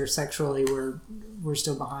culture. Sexually, we're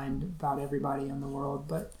still behind about everybody in the world,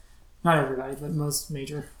 but. Not everybody, but most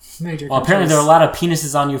major. Well, apparently there are a lot of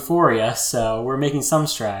penises on Euphoria, so we're making some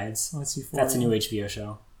strides. What's Euphoria? That's a new HBO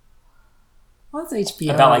show. Well, that's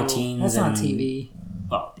HBO. About like teens. That's not TV.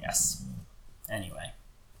 Well, yes. Anyway.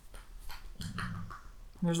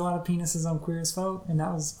 There's a lot of penises on Queer as Folk, and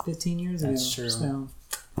that was 15 years ago. That's true. So,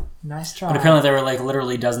 nice try. But apparently there were like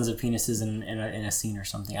literally dozens of penises in a scene or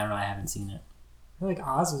something. I don't know. I haven't seen it. I feel like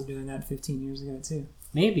Oz was doing that 15 years ago too.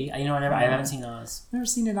 Maybe. I haven't seen Oz. Never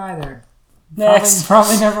seen it either. Next.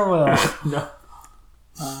 Probably never will. No.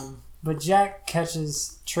 But Jack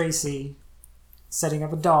catches Tracy setting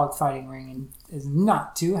up a dog fighting ring and is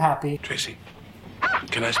not too happy. Tracy,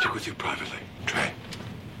 can I speak with you privately? Trey,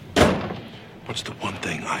 what's the one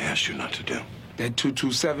thing I asked you not to do? That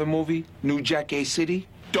 227 movie, New Jack A City?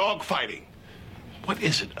 Dog fighting. What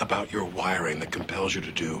is it about your wiring that compels you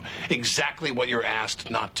to do exactly what you're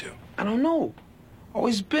asked not to? I don't know.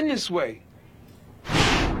 Always been this way.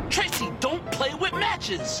 Tracy, don't play with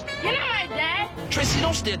matches. You're not my dad. Tracy,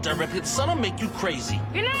 don't stare directly at the sun. I'll make you crazy.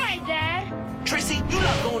 You're not my dad. Tracy, you're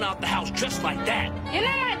not going out the house dressed like that. You're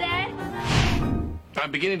not my dad.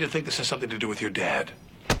 I'm beginning to think this has something to do with your dad.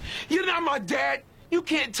 You're not my dad. You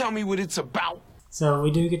can't tell me what it's about. So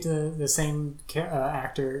we do get to the same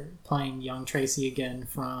actor playing young Tracy again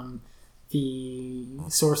from the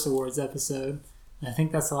Source Awards episode. And I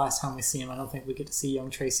think that's the last time we see him. I don't think we get to see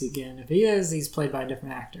young Tracy again. If he is, he's played by a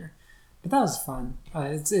different actor. But that was fun.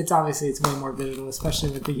 It's obviously it's way more visual,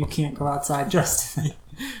 especially with the you can't go outside dressed thing.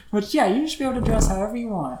 But yeah, you should be able to dress however you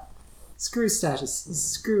want. Screw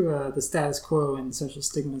the status quo and social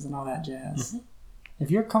stigmas and all that jazz. Mm-hmm.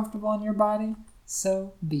 If you're comfortable in your body,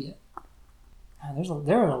 so be it.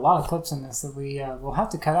 There are a lot of clips in this that we'll have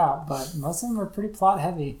to cut out, but most of them are pretty plot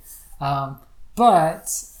heavy. But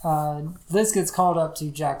Liz gets called up to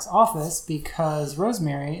Jack's office because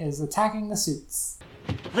Rosemary is attacking the suits.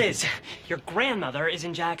 Liz, your grandmother is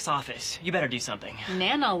in Jack's office. You better do something.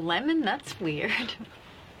 Nana Lemon? That's weird.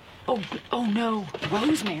 Oh no,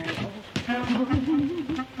 Rosemary.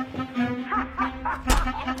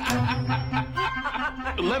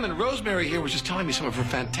 Lemon, Rosemary here was just telling me some of her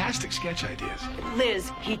fantastic sketch ideas.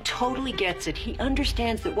 Liz, he totally gets it. He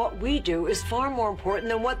understands that what we do is far more important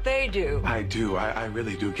than what they do. I do. I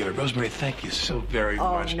really do get it. Rosemary, thank you so very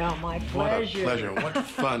much. Oh, no, my pleasure. What a pleasure. What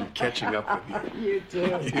fun catching up with you. You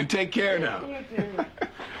too. You take care now. You too.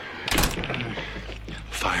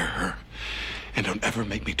 Fire her. And don't ever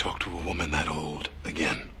make me talk to a woman that old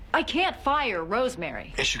again. I can't fire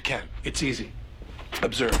Rosemary. Yes, you can. It's easy.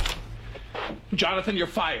 Observe. Jonathan, you're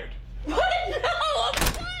fired. What?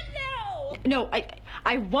 No,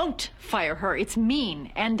 I won't fire her. It's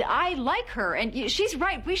mean. And I like her. And she's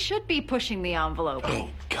right. We should be pushing the envelope. Oh,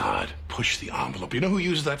 God. Push the envelope. You know who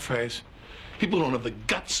uses that phrase? People who don't have the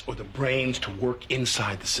guts or the brains to work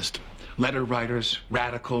inside the system. Letter writers,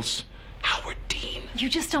 radicals, Howard Dean. You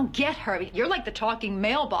just don't get her. You're like the talking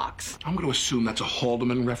mailbox. I'm going to assume that's a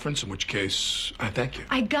Haldeman reference, in which case, I thank you.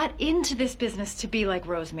 I got into this business to be like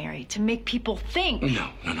Rosemary, to make people think.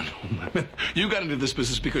 No. You got into this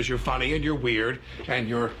business because you're funny and you're weird and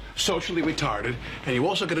you're socially retarded, and you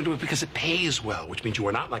also got to do it because it pays well, which means you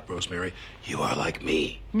are not like Rosemary. You are like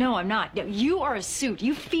me. No, I'm not. You are a suit.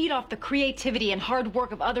 You feed off the creativity and hard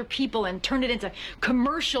work of other people and turn it into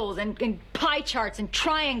commercials and pie charts and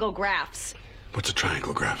triangle graphs. What's a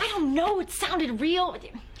triangle graph? I don't know. It sounded real.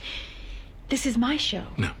 This is my show.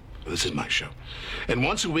 No, this is my show. And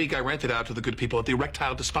once a week, I rent it out to the good people at the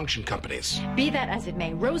erectile dysfunction companies. Be that as it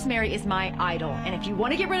may, Rosemary is my idol. And if you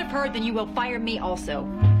want to get rid of her, then you will fire me also.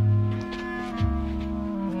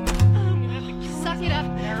 Suck it up,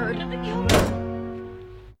 nerd.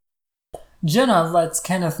 Jenna lets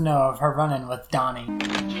Kenneth know of her run-in with Donnie.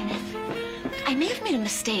 Kenneth, I may have made a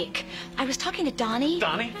mistake. I was talking to Donnie.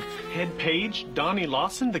 Donnie? Head page? Donnie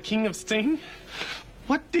Lawson, the king of Sting?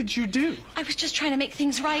 What did you do? I was just trying to make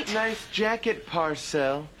things right. Nice jacket,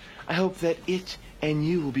 Parcell. I hope that it and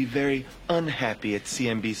you will be very unhappy at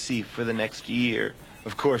CNBC for the next year.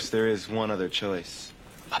 Of course, there is one other choice.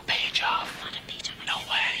 A page off. Not a page off. No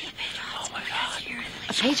way. Oh my God.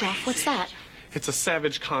 A page off? What's that? It's a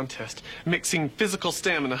savage contest, mixing physical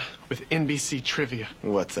stamina with NBC trivia.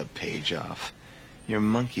 What's a page off? Your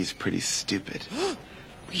monkey's pretty stupid.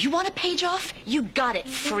 You want a page off? You got it,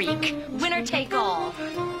 freak. Winner take all.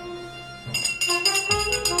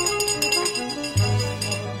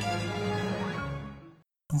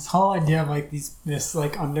 This whole idea of like this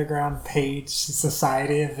like underground page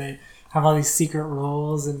society, if they have all these secret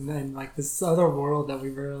rules and like this other world that we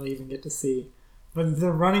rarely even get to see. But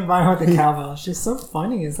they're running by with the cowbell. It's just so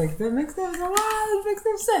funny. It's like it makes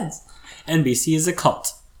no sense. NBC is a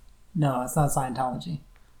cult. No, it's not Scientology.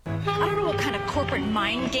 I don't know what kind of corporate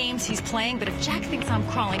mind games he's playing, but if Jack thinks I'm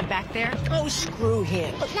crawling back there... Oh, screw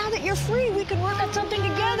him. But now that you're free, we can work on something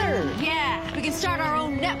together. Yeah, we can start our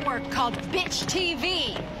own network called Bitch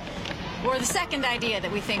TV. Or the second idea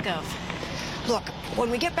that we think of. Look, when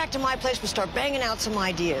we get back to my place, we'll start banging out some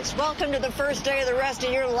ideas. Welcome to the first day of the rest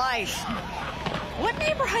of your life. What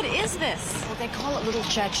neighborhood is this? Well, they call it Little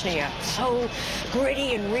Chechnya. So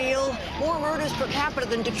gritty and real. More murders per capita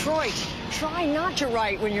than Detroit. Try not to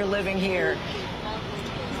write when you're living here.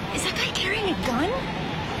 Is that guy carrying a gun?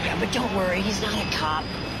 Yeah, but don't worry, he's not a cop.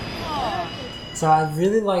 So I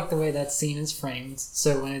really like the way that scene is framed.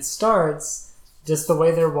 So when it starts, just the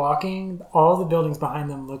way they're walking, all the buildings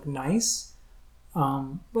behind them look nice.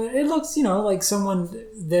 But it looks, like someone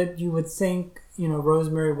that you would think,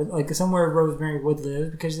 Rosemary would, like somewhere Rosemary would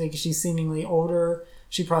live, because like she's seemingly older.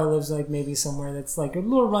 She probably lives like maybe somewhere that's like a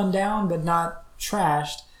little run down, but not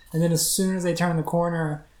trashed. And then as soon as they turn the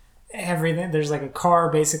corner, there's like a car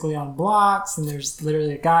basically on blocks, and there's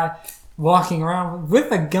literally a guy walking around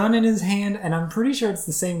with a gun in his hand, and I'm pretty sure it's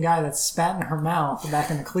the same guy that spat in her mouth back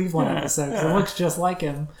in the Cleveland episode, because it looks just like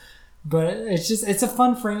him. But it's a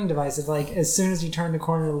fun framing device. Of like, as soon as you turn the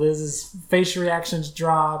corner, Liz's facial reactions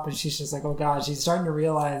drop, and she's just like, oh God, she's starting to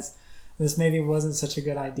realize this maybe wasn't such a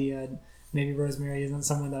good idea. And maybe Rosemary isn't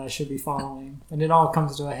someone that I should be following. And it all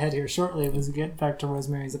comes to a head here shortly as we get back to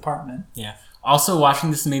Rosemary's apartment. Yeah. Also, watching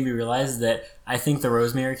this made me realize that I think the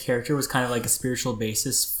Rosemary character was kind of like a spiritual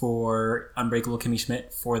basis for Unbreakable Kimmy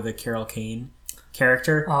Schmidt for the Carol Kane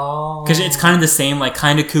character. Oh. Because it's kind of the same, like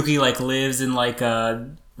kind of kooky, like lives in like a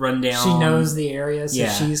rundown. She knows the area, so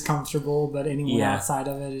she's comfortable, but anyone outside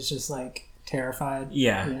of it is just like terrified.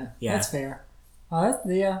 Yeah. That's fair.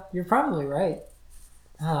 You're probably right.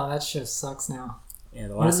 Oh, that show sucks now. Yeah,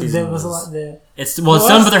 the last season was... It's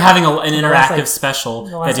done, but they're having an interactive special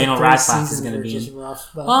that Daniel Radcliffe is going to be in.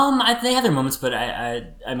 Rough, they had their moments, but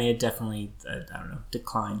I mean, it definitely, I don't know,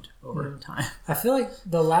 declined over time. I feel like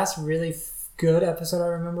the last really good episode I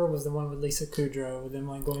remember was the one with Lisa Kudrow, with them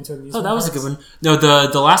like going to amusement. Oh, that was a good one. No,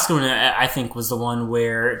 the last good one I think was the one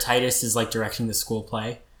where Titus is like directing the school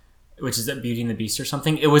play, which is Beauty and the Beast or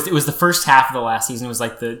something. It was the first half of the last season. It was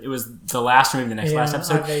like the last or maybe the next last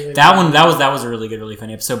episode. That was a really good, really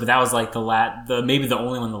funny episode. But that was like the maybe the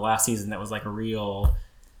only one in the last season that was like a real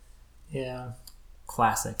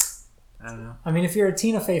classic. I don't know. I mean, if you're a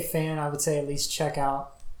Tina Fey fan, I would say at least check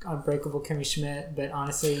out Unbreakable Kimmy Schmidt. But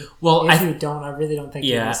honestly, if you don't, I really don't think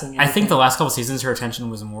you're missing anything. I think the last couple seasons her attention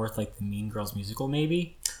was more with like the Mean Girls musical,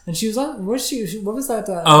 maybe. And she was on. What was that?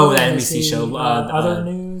 That NBC show. Other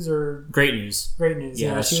News or Great News. Great News.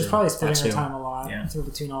 Yeah, she was probably splitting her time a lot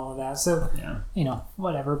between all of that. So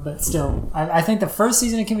whatever. But still, I think the first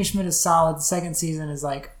season of Kimmy Schmidt is solid. The second season is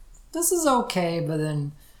like, this is okay, but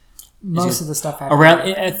then most of the stuff around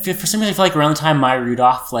for some reason I feel like around the time Maya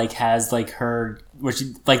Rudolph like has like her, which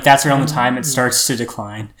like that's around the time it starts to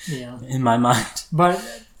decline. Yeah, in my mind. But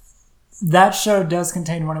that show does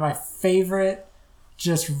contain one of my favorite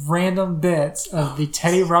just random bits of the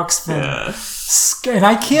Teddy Ruxpin, and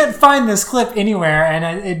I can't find this clip anywhere.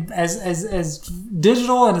 And it as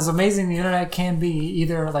digital and as amazing the internet can be,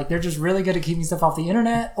 either like they're just really good at keeping stuff off the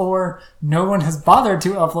internet, or no one has bothered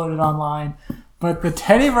to upload it online. But the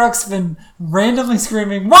Teddy Ruxpin randomly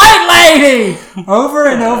screaming "White Lady" over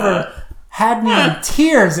and over had me in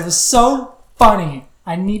tears. It was so funny.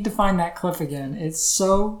 I need to find that clip again. It's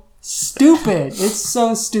so stupid. It's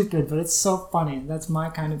so stupid, but it's so funny. That's my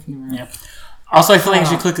kind of humor. Yeah. Also, I feel like I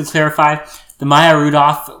should quickly clarify the Maya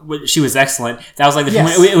Rudolph. She was excellent. That was like the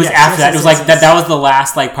it was after that. It was like that was the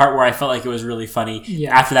last like part where I felt like it was really funny.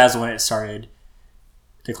 Yeah. After that is when it started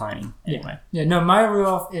declining. Anyway. Yeah. No, Maya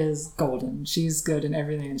Rudolph is golden. She's good in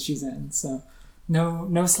everything that she's in. So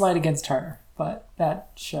no slight against her, but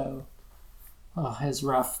that show is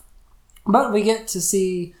rough. But we get to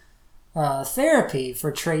see therapy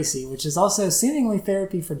for Tracy, which is also seemingly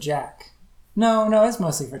therapy for Jack. No, it's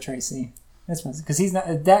mostly for Tracy. It's mostly because he's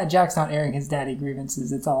not. Jack's not airing his daddy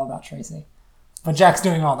grievances. It's all about Tracy, but Jack's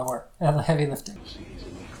doing all the work, the heavy lifting.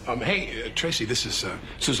 Hey, Tracy, this is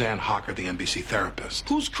Suzanne Hawker, the NBC therapist.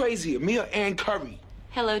 Who's crazier, me or Ann Curry?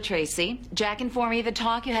 Hello, Tracy. Jack informed me of the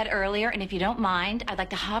talk you had earlier, and if you don't mind, I'd like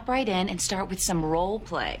to hop right in and start with some role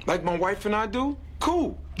play. Like my wife and I do?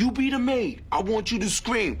 Cool. You be the maid. I want you to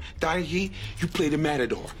scream. Donaghy, you play the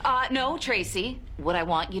matador. No, Tracy. What I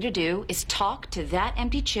want you to do is talk to that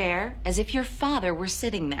empty chair as if your father were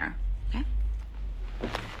sitting there. Okay?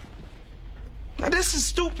 Now, this is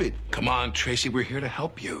stupid. Come on, Tracy, we're here to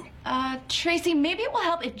help you. Tracy, maybe it will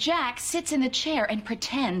help if Jack sits in the chair and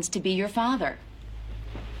pretends to be your father.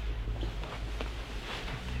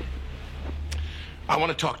 I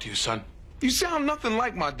want to talk to you, son. You sound nothing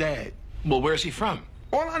like my dad. Well, where's he from?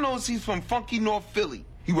 All I know is he's from funky North Philly.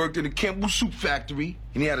 He worked in a Campbell soup factory,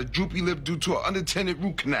 and he had a droopy lip due to an unattended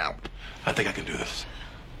root canal. I think I can do this.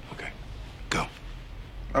 Okay, go.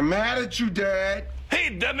 I'm mad at you, Dad. Hey,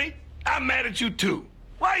 dummy, I'm mad at you, too.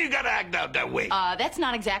 Why you gotta act out that way? That's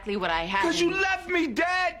not exactly what I had. 'Cause you left me,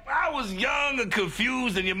 Dad. I was young and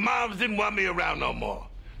confused, and your moms didn't want me around no more.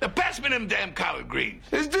 Now pass me them damn collard greens.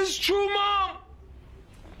 Is this true, Mom?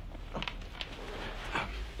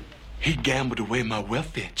 He gambled away my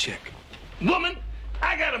welfare check. Woman,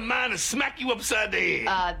 I got a mind to smack you upside the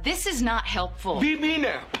head. This is not helpful. Beat me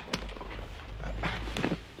now.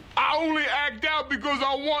 I only act out because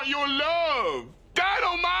I want your love.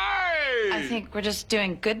 Dynamite! I think we're just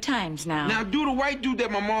doing good times now. Now do the white dude that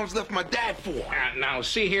my mom's left my dad for. Now,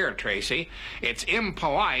 see here, Tracy. It's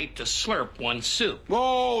impolite to slurp one's soup.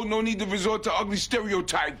 Whoa, no need to resort to ugly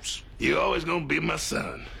stereotypes. You're always gonna be my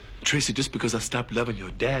son. Tracy, just because I stopped loving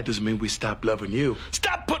your dad doesn't mean we stopped loving you.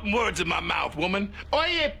 Stop putting words in my mouth, woman.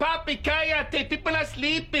 Oye, papi, cállate. People are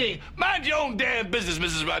sleeping. Mind your own damn business,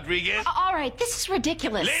 Mrs. Rodriguez. All right, this is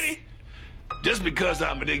ridiculous. Lady, just because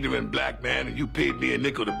I'm an ignorant black man and you paid me a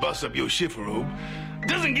nickel to bust up your shiffer room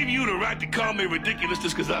doesn't give you the right to call me ridiculous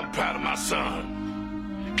just because I'm proud of my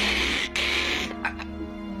son.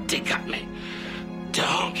 They got me.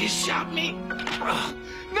 Donkey shot me.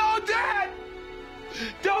 No, Dad!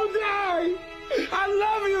 Don't die! I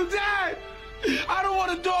love you, Dad! I don't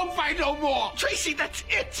want a dog fight no more! Tracy, that's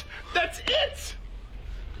it! That's it!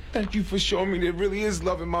 Thank you for showing me there really is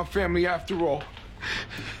love in my family after all.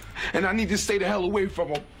 And I need to stay the hell away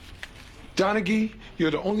from them. Donaghy,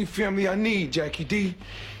 you're the only family I need, Jackie D.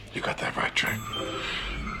 You got that right, Trey.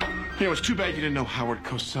 You know, it's too bad you didn't know Howard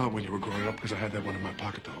Cosell when you were growing up because I had that one in my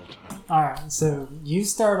pocket the whole time. Alright, so you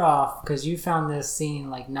start off because you found this scene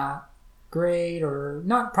like not great or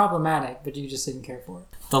not problematic, but you just didn't care for it.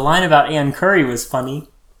 The line about Ann Curry was funny.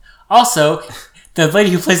 Also, the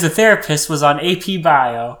lady who plays the therapist was on AP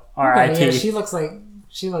Bio. R.I.P. Okay, yeah,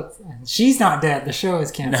 she's not dead. The show is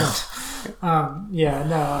canceled.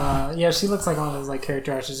 No. She looks like one of those like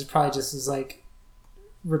character actors. It probably just was like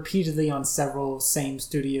repeatedly on several same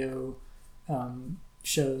studio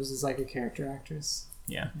shows as like a character actress.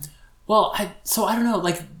 Yeah. Well, I don't know.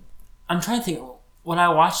 Like, I'm trying to think. When I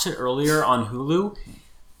watched it earlier on Hulu,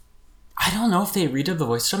 I don't know if they redubbed the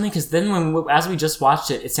voice or something, because then as we just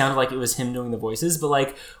watched it, it sounded like it was him doing the voices. But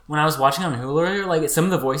like when I was watching on Hulu earlier, like some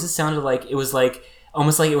of the voices sounded like it was like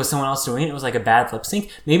almost like it was someone else doing it. It was like a bad lip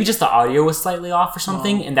sync. Maybe just the audio was slightly off or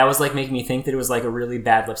something, and that was like making me think that it was like a really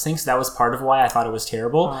bad lip sync. So that was part of why I thought it was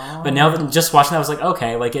terrible. But now that just watching that, I was like,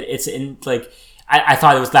 okay, like it's in like. I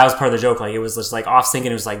thought that was part of the joke. Like it was just like off sync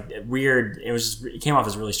and it was like weird. It came off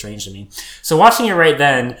as really strange to me. So watching it right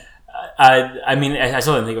then, I mean, I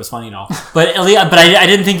still didn't think it was funny at all. But I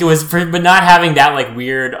didn't think it was. But not having that like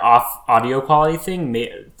weird off audio quality thing,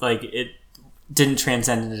 like it didn't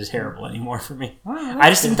transcend into terrible anymore for me. I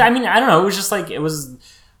just didn't. I mean, I don't know. It was just like it was.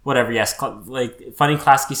 Whatever, yes, like funny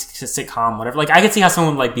classic sitcom, whatever. Like I could see how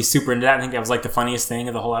someone would like be super into that. I think that was like the funniest thing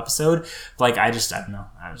of the whole episode. Like I don't know.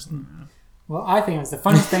 Well, I think it was the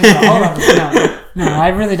funniest thing of the whole episode. No, I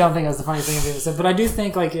really don't think it was the funniest thing of the episode. But I do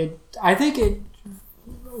think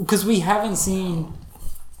because we haven't seen.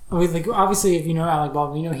 Like obviously, if you know Alec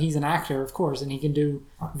Baldwin, you know he's an actor, of course, and he can do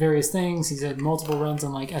various things. He's had multiple runs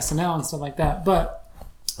on like SNL and stuff like that. But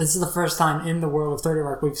this is the first time in the world of 30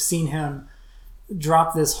 Rock we've seen him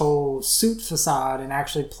drop this whole suit facade and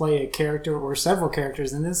actually play a character or several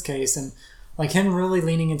characters in this case, and like him really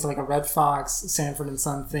leaning into like a Red Fox, Sanford and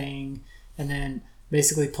Son thing. And then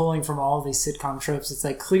basically pulling from all of these sitcom tropes. It's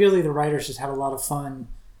like clearly the writers just had a lot of fun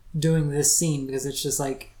doing this scene because it's just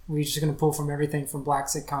like we're just going to pull from everything from black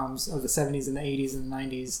sitcoms of the 70s and the 80s and the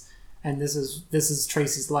 90s. And this is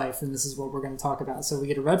Tracy's life, and this is what we're going to talk about. So we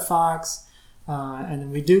get a Red Fox, and then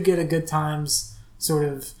we do get a Good Times sort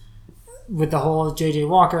of with the whole J.J.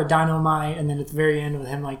 Walker dynamite, and then at the very end with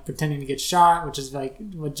him like pretending to get shot, which is like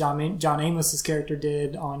what John Amos's character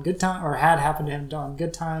did on Good Time, or had happened to him on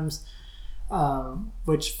Good Times.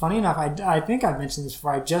 Which, funny enough, I think I've mentioned this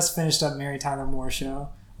before. I just finished up Mary Tyler Moore Show,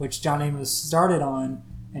 which John Amos started on,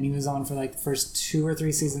 and he was on for like the first 2 or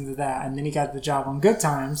 3 seasons of that, and then he got the job on Good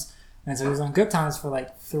Times, and so he was on Good Times for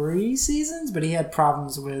like 3 seasons, but he had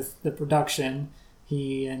problems with the production.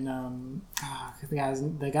 He and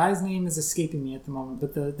the guy's name is escaping me at the moment,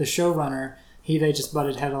 but the showrunner, they just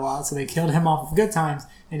butted head a lot, so they killed him off of Good Times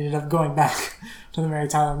and ended up going back to the Mary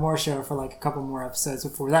Tyler Moore Show for like a couple more episodes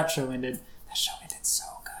before that show ended. That show ended so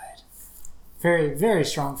good. Very, very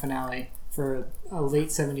strong finale for a late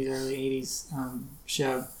 70s, early 80s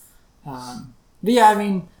show. But yeah, I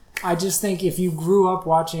mean, I just think if you grew up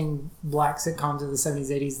watching black sitcoms of the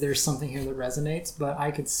 70s, 80s, there's something here that resonates, but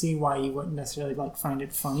I could see why you wouldn't necessarily like find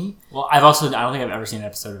it funny. Well, I don't think I've ever seen an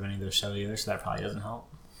episode of any of those shows either, so that probably doesn't help.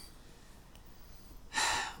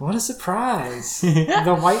 What a surprise.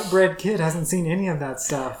 The white bread kid hasn't seen any of that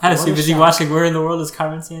stuff. I was too busy watching Where in the World is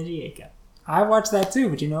Carmen Sandiego. I watched that too,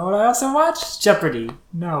 but you know what I also watched? Jeopardy.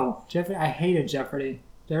 No, Jeopardy. I hated Jeopardy.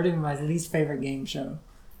 Jeopardy was my least favorite game show.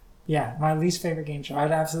 Yeah, my least favorite game show.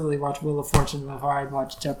 I'd absolutely watch Wheel of Fortune before I'd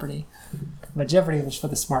watch Jeopardy. But Jeopardy was for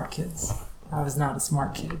the smart kids. I was not a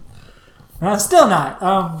smart kid. And I'm still not.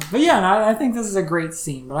 But yeah, I think this is a great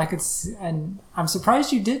scene. But I could see, and I'm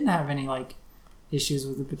surprised you didn't have any like issues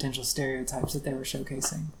with the potential stereotypes that they were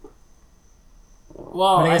showcasing.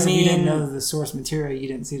 Well, but I mean, if you didn't know the source material, you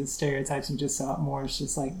didn't see the stereotypes and just saw it more. It's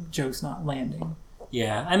just like jokes not landing.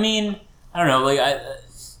 Yeah, I mean, I don't know. Like, I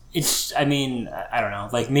don't know.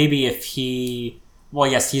 Like, maybe if he,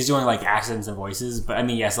 well, yes, he's doing like accents and voices, but I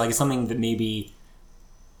mean, yes, like it's something that maybe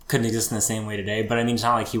couldn't exist in the same way today. But I mean, it's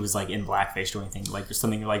not like he was like in blackface doing anything like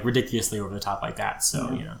something like ridiculously over the top like that.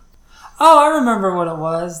 So you know. Oh, I remember what it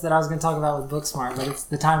was that I was going to talk about with Booksmart, but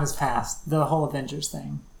the time has passed. The whole Avengers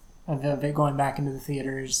thing of it going back into the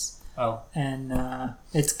theaters. Oh, and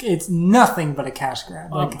it's nothing but a cash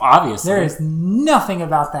grab. Like, obviously, there is nothing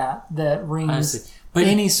about that rings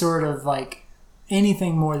any sort of like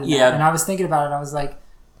anything more than that. And I was thinking about it. I was like,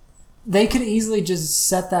 they could easily just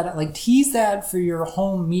set that, like, tease that for your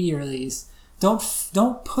home media release. Don't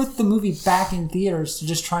put the movie back in theaters to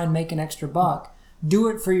just try and make an extra buck. Do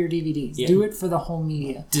it for your DVDs. Yeah. Do it for the home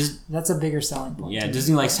media. That's a bigger selling point. Yeah,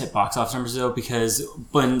 Disney likes to hit box office numbers though, because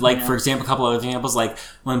when, like, for example, a couple of other examples, like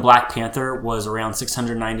when Black Panther was around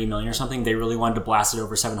 690 million or something, they really wanted to blast it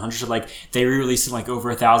over 700. So like they re-released it like over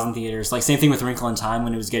 1,000 theaters. Like same thing with Wrinkle in Time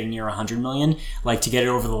when it was getting near 100 million. Like to get it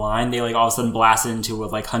over the line, they like all of a sudden blasted into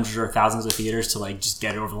like hundreds or thousands of theaters to like just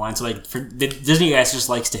get it over the line. So like for Disney guys just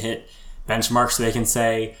likes to hit benchmarks so they can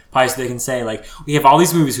say like we have all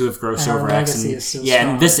these movies who have grossed over X and strong.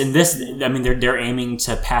 And this I mean they're aiming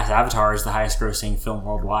to pass Avatar as the highest grossing film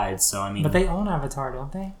worldwide. So I mean, but they own Avatar,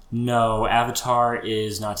 don't they? No, Avatar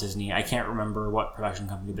is not Disney. I can't remember what production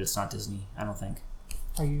company, but it's not Disney. I don't think.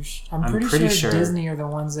 Are you? I'm pretty sure Disney are the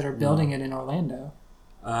ones that are building it in Orlando.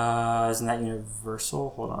 Isn't that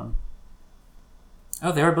Universal? Hold on.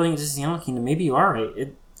 Oh, they are building it in Disney Animal Kingdom. Maybe you are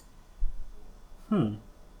right.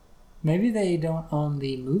 Maybe they don't own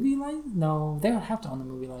the movie license? No, they don't have to own the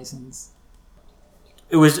movie license.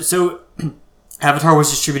 It was so Avatar was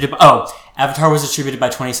distributed by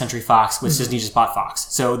 20th Century Fox, which Disney just bought Fox.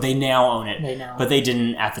 So they now own it. But they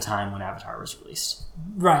didn't at the time when Avatar was released.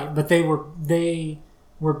 Right, but they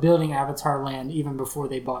were building Avatar Land even before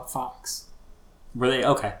they bought Fox. Were they?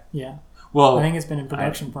 Okay. Yeah. Well, I think it's been in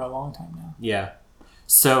production for a long time now. Yeah.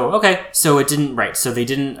 So, okay. So it didn't, right. So they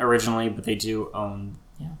didn't originally, but they do own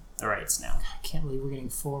the rights now. I can't believe we're getting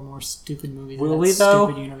 4 more stupid movies in that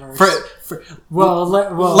stupid universe. Well,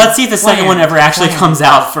 let's see if the second one ever actually comes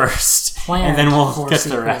out first. And then we'll get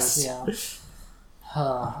the rest. Yeah.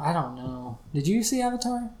 I don't know. Did you see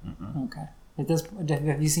Avatar? Mm-mm. Okay.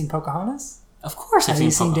 Have you seen Pocahontas? Of course I've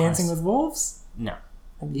seen Pocahontas. Have you seen Dancing with Wolves? No.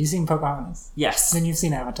 Have you seen Pocahontas? Yes. Then you've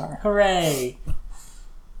seen Avatar. Hooray.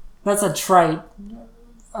 That's a trite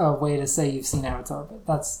way to say you've seen Avatar, but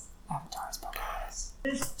that's Avatar's Pocahontas.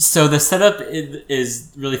 So the setup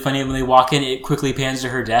is really funny. When they walk in, it quickly pans to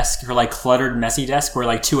her desk, her like cluttered, messy desk, where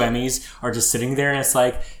like 2 Emmys are just sitting there, and it's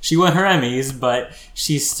like she won her Emmys, but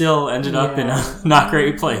she still ended up in a not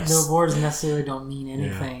great place. The awards necessarily don't mean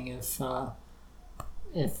anything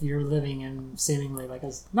if you're living in seemingly like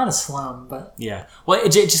not a slum, but yeah. Well, it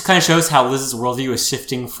just kind of shows how Liz's worldview is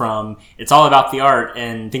shifting from it's all about the art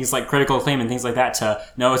and things like critical acclaim and things like that to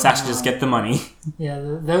no, it's actually just get the money. Yeah,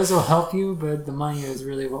 those will help you, but the money is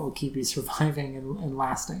really what will keep you surviving and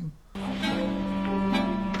lasting.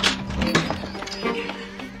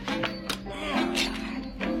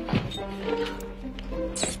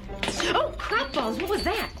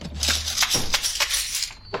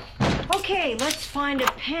 find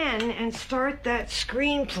a pen and start that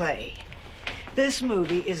screenplay. This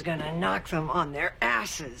movie is gonna knock them on their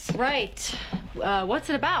asses. Right. What's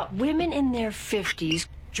it about? Women in their 50s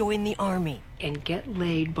join the army and get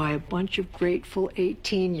laid by a bunch of grateful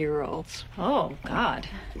 18-year-olds. Oh, God.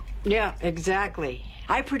 Yeah, exactly.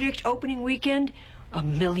 I predict opening weekend,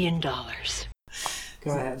 $1 million. Go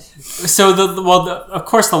ahead. So of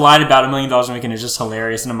course the line about $1 million a weekend is just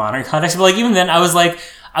hilarious in a modern context. But like even then, I was like,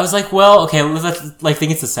 well, okay, let's like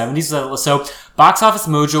think it's the 70s. So Box Office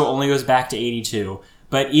Mojo only goes back to 82.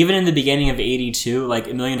 But even in the beginning of 82, like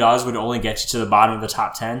 $1 million would only get you to the bottom of the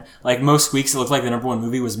top 10. Like most weeks, it looked like the number one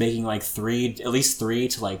movie was making like at least 3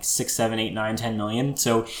 to like 6, 7, 8, 9, 10 million.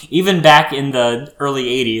 So even back in the early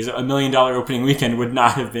 80s, $1 million opening weekend would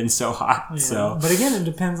not have been so hot. Yeah. So, but again, it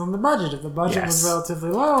depends on the budget. If the budget was relatively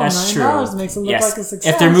low, that's $1 million true. makes it look like a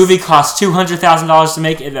success. If their movie cost $200,000 to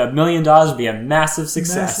make it, $1 million would be a massive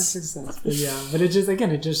success. Massive success. But yeah, but it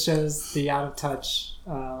just shows the out of touch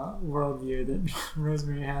worldview that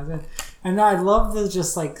Rosemary has, and I love the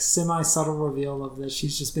just like semi subtle reveal of that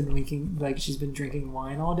she's just been she's been drinking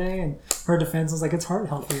wine all day, and her defense is like it's heart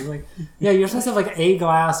healthy. Like, yeah, you're supposed to have like a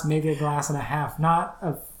glass, maybe a glass and a half, not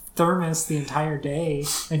a thermos the entire day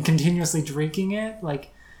and continuously drinking it.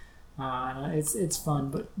 Like, it's fun.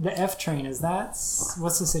 But the F train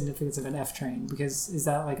what's the significance of an F train? Because is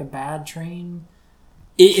that like a bad train?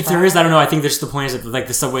 If there is, I don't know. I think there's the point is that like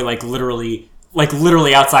the subway literally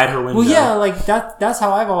outside her window. Well, yeah, like that's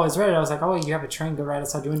how I've always read it. I was like, oh, you have a train go right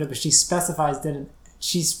outside your window, but she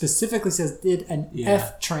specifically says, did an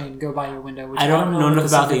F train go by your window? Which I don't know enough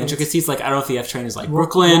about the intricacies. Like, I don't know if the F train is like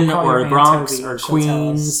Brooklyn or Bronx or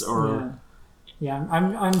Queens or... Yeah,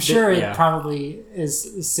 I'm sure it probably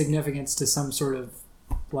is significance to some sort of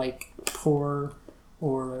like poor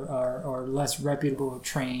or less reputable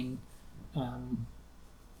train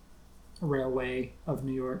railway of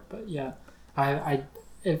New York. But yeah, I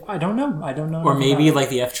don't know. Or maybe like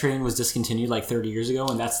the F train was discontinued like 30 years ago,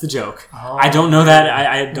 and that's the joke. Oh, I don't know that.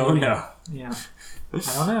 I don't know. Yeah, I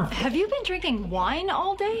don't know. Have you been drinking wine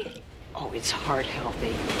all day? Oh, it's heart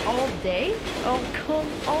healthy. All day? Oh, come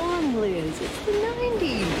on, Liz. It's the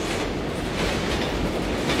 90s.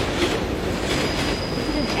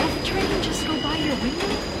 Did an F train just go by your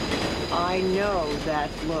window? I know that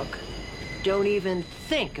look. Don't even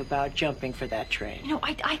think about jumping for that train. You know,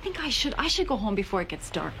 I think I should go home before it gets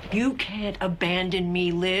dark. You can't abandon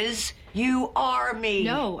me, Liz. You are me.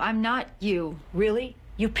 No, I'm not you. Really?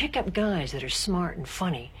 You pick up guys that are smart and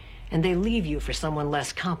funny, and they leave you for someone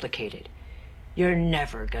less complicated. You're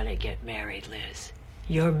never gonna get married, Liz.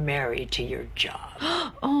 You're married to your job.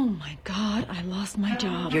 Oh my God, I lost my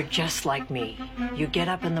job. You're just like me. You get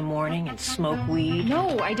up in the morning and smoke weed.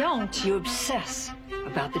 No, I don't. You obsess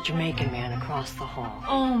about the Jamaican man across the hall.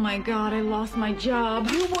 Oh my God, I lost my job.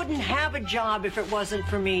 You wouldn't have a job if it wasn't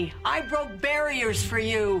for me. I broke barriers for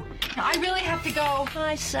you. I really have to go.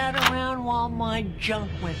 I sat around while my junk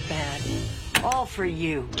went bad. All for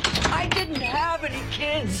you. I didn't have any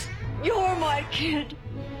kids. You're my kid.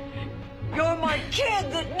 You're my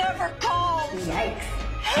kid that never calls. Yikes.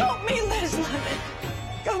 Help me, Liz Lemon.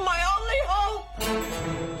 You're my only hope.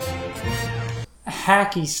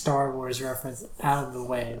 Hacky Star Wars reference out of the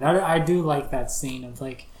way. I do like that scene of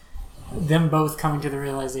like them both coming to the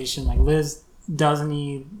realization like Liz does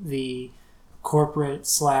need the corporate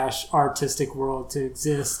 / artistic world to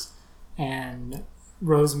exist, and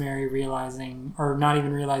Rosemary realizing, or not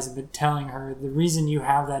even realizing, but telling her the reason you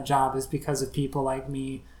have that job is because of people like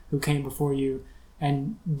me who came before you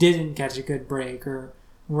and didn't catch a good break or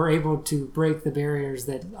were able to break the barriers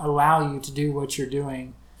that allow you to do what you're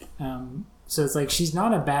doing. So it's like she's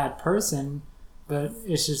not a bad person, but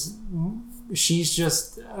it's just she's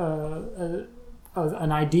just an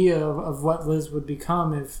idea of what Liz would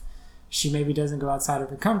become if she maybe doesn't go outside of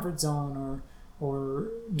her comfort zone or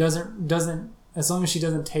doesn't as long as she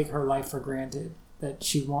doesn't take her life for granted, that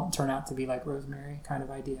she won't turn out to be like Rosemary kind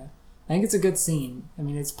of idea. I think it's a good scene. I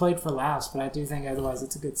mean, it's played for laughs, but I do think otherwise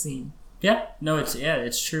it's a good scene. Yeah, no,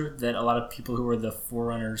 it's true that a lot of people who are the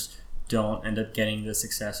forerunners don't end up getting the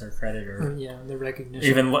success or credit or the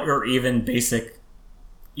recognition, even basic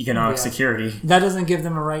economic security. That doesn't give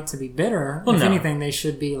them a right to be bitter. Well, if anything, they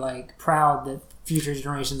should be like proud that future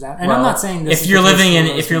generations have. And I'm not saying this. If you're living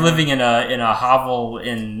in a hovel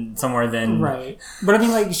in somewhere, then right. But I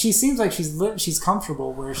mean, like she seems like she's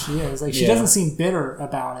comfortable where she is. Like she doesn't seem bitter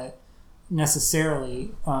about it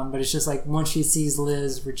necessarily. But it's just like once she sees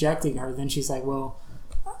Liz rejecting her, then she's like, well,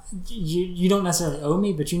 you don't necessarily owe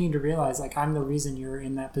me, but you need to realize like I'm the reason you're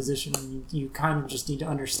in that position, and you kind of just need to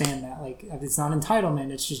understand that. Like it's not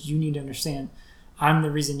entitlement, it's just you need to understand I'm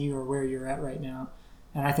the reason you are where you're at right now.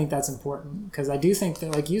 And I think that's important because I do think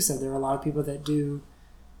that, like you said, there are a lot of people that do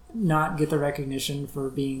not get the recognition for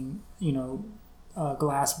being,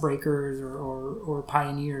 glass breakers or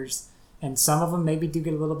pioneers. And some of them maybe do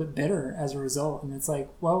get a little bit bitter as a result. And it's like,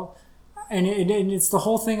 well, and it's the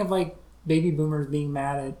whole thing of like baby boomers being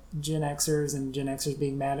mad at Gen Xers and Gen Xers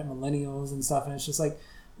being mad at millennials and stuff. And it's just like,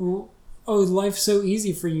 well, oh, life's so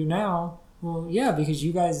easy for you now. Well, yeah, because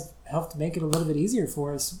you guys helped make it a little bit easier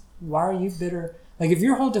for us. Why are you bitter? Like, if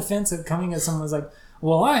your whole defense of coming at someone was like,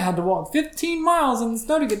 well, I had to walk 15 miles in the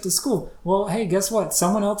snow to get to school. Well, hey, guess what?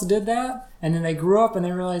 Someone else did that, and then they grew up and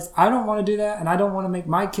they realized, I don't want to do that, and I don't want to make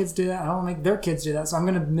my kids do that. I don't want to make their kids do that. So I'm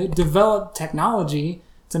going to develop technology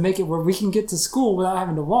to make it where we can get to school without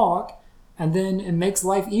having to walk, and then it makes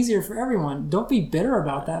life easier for everyone. Don't be bitter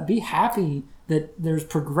about that. Be happy that there's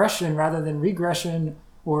progression rather than regression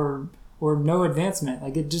or no advancement.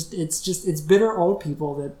 Like, it's bitter old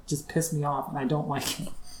people that just piss me off, and I don't like it.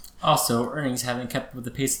 Also, earnings haven't kept with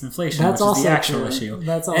the pace of inflation, That's which is the also actual true. issue.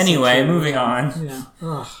 That's also anyway, true. moving on. Yeah.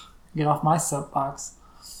 Ugh. Get off my soapbox.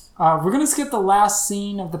 We're going to skip the last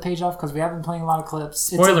scene of the page off because we have been playing a lot of clips.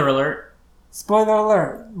 Spoiler alert. Spoiler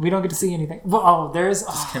alert. We don't get to see anything. Well, there's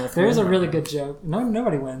a really good joke.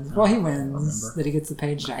 Nobody wins. Well, he wins that he gets the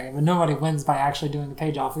page jacket, but nobody wins by actually doing the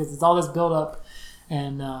page off because it's all this build up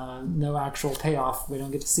and no actual payoff. We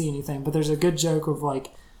don't get to see anything. But there's a good joke of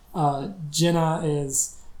like Jenna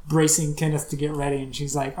is bracing Kenneth to get ready, and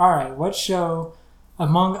she's like, all right, what show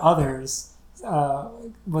among others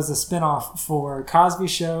was a spinoff for Cosby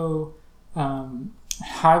Show,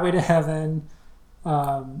 Highway to Heaven,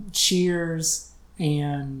 Cheers,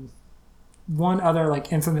 and one other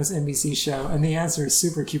like infamous NBC show? And the answer is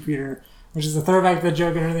Supercomputer, which is a throwback to the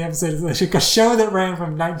joke in the episode. It's like a show that ran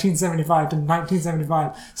from 1975 to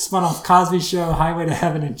 1975, spun off Cosby Show, Highway to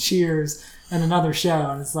Heaven, and Cheers, and another show.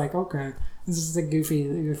 And it's like, okay, this is a goofy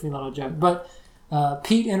little joke. But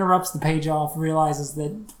Pete interrupts the page off, realizes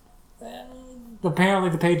that apparently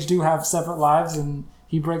the page do have separate lives, and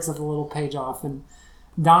he breaks up the little page off, and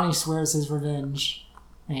Donnie swears his revenge,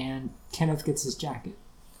 and Kenneth gets his jacket.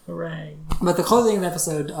 Hooray. But the closing of the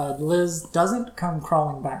episode, Liz doesn't come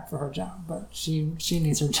crawling back for her job, but she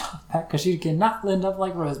needs her job back because she cannot end up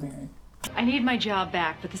like Rosemary. I need my job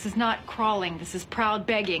back, but this is not crawling. This is proud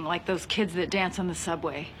begging, like those kids that dance on the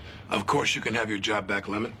subway. Of course you can have your job back,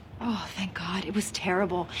 Lemon. Oh, thank God. It was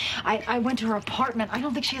terrible. I went to her apartment. I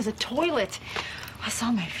don't think she has a toilet. I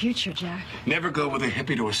saw my future, Jack. Never go with a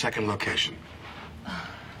hippie to a second location.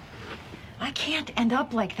 I can't end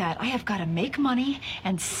up like that. I have got to make money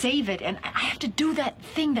and save it, and I have to do that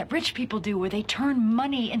thing that rich people do where they turn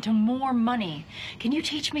money into more money. Can you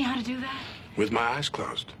teach me how to do that? With my eyes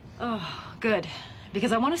closed. Oh, good.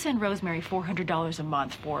 Because I want to send Rosemary $400 a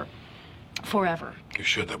month for forever. You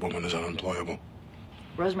should. That woman is unemployable.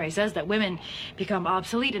 Rosemary says that women become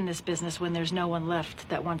obsolete in this business when there's no one left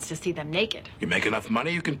that wants to see them naked. You make enough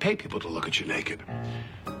money, you can pay people to look at you naked.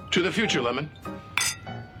 To the future, Lemon.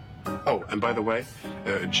 Oh, and by the way,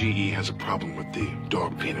 GE has a problem with the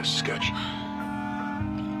dog penis sketch.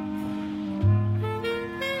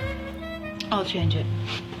 I'll change it.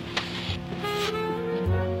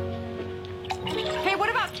 Hey, what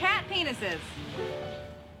about cat penises?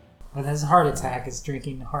 With his heart attack is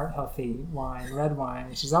drinking heart-healthy wine, red wine,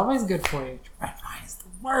 which is always good for you. Red wine is the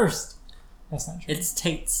worst. That's not true. It's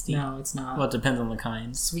tasty. No, it's not. Well, it depends on the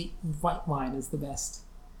kind. Sweet white wine is the best.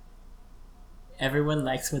 Everyone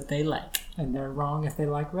likes what they like. And they're wrong if they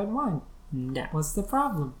like red wine. No. What's the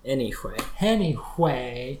problem? Anyway.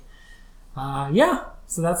 Yeah.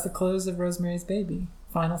 So that's the close of Rosemary's Baby.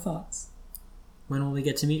 Final thoughts. When will we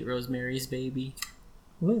get to meet Rosemary's Baby?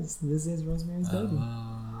 Liz. Liz is Rosemary's Baby.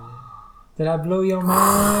 Did I blow your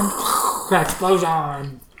mind?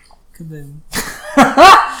 Explosion.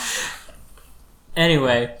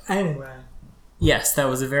 Anyway. Yes, that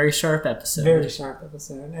was a very sharp episode. Very sharp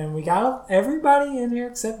episode. And we got everybody in here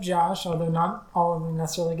except Josh, although not all of them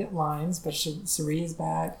necessarily get lines, but Sari is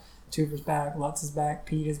back, Tooper's back, Lutz is back,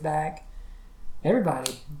 Pete is back.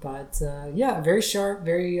 Everybody. But very sharp,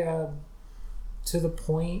 very to the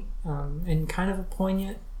point, and kind of a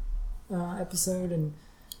poignant episode, and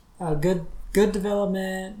good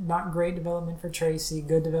development, not great development for Tracy,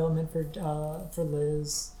 good development for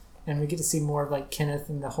Liz, and we get to see more of like Kenneth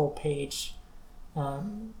and the whole page.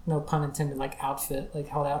 No pun intended, like outfit, like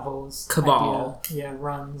how that whole cabal idea,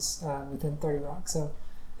 runs within 30 Rock. So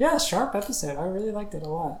sharp episode. I really liked it a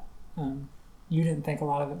lot. You didn't think a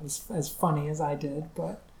lot of it was as funny as I did,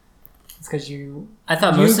 but it's because I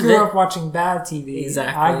thought most of it. You grew up watching bad TV.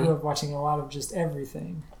 Exactly. I grew up watching a lot of just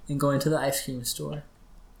everything. And going to the ice cream store.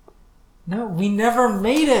 No, we never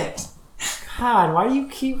made it. God, why do you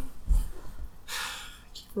keep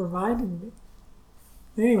reminding me?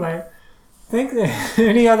 Anyway,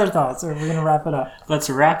 any other thoughts, or we're going to wrap it up? Let's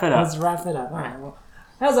wrap it up. All right. Well,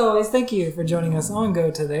 as always, thank you for joining us on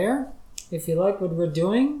Go To There. If you like what we're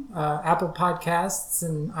doing, Apple Podcasts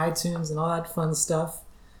and iTunes and all that fun stuff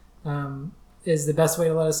is the best way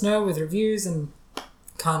to let us know with reviews and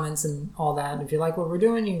comments and all that. And if you like what we're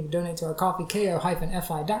doing, you can donate to our coffee,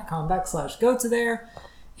 ko-fi.com/go-to-there.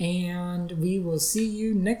 And we will see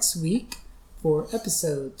you next week for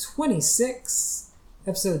episode 26.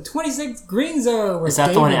 Episode 26, Green Zone. Is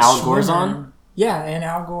that the one Al Gore's on? Yeah, and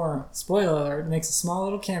Al Gore, spoiler alert, makes a small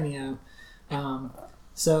little cameo.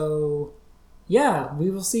 So, yeah, we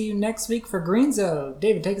will see you next week for Green Zone.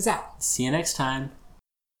 David, take us out. See you next time.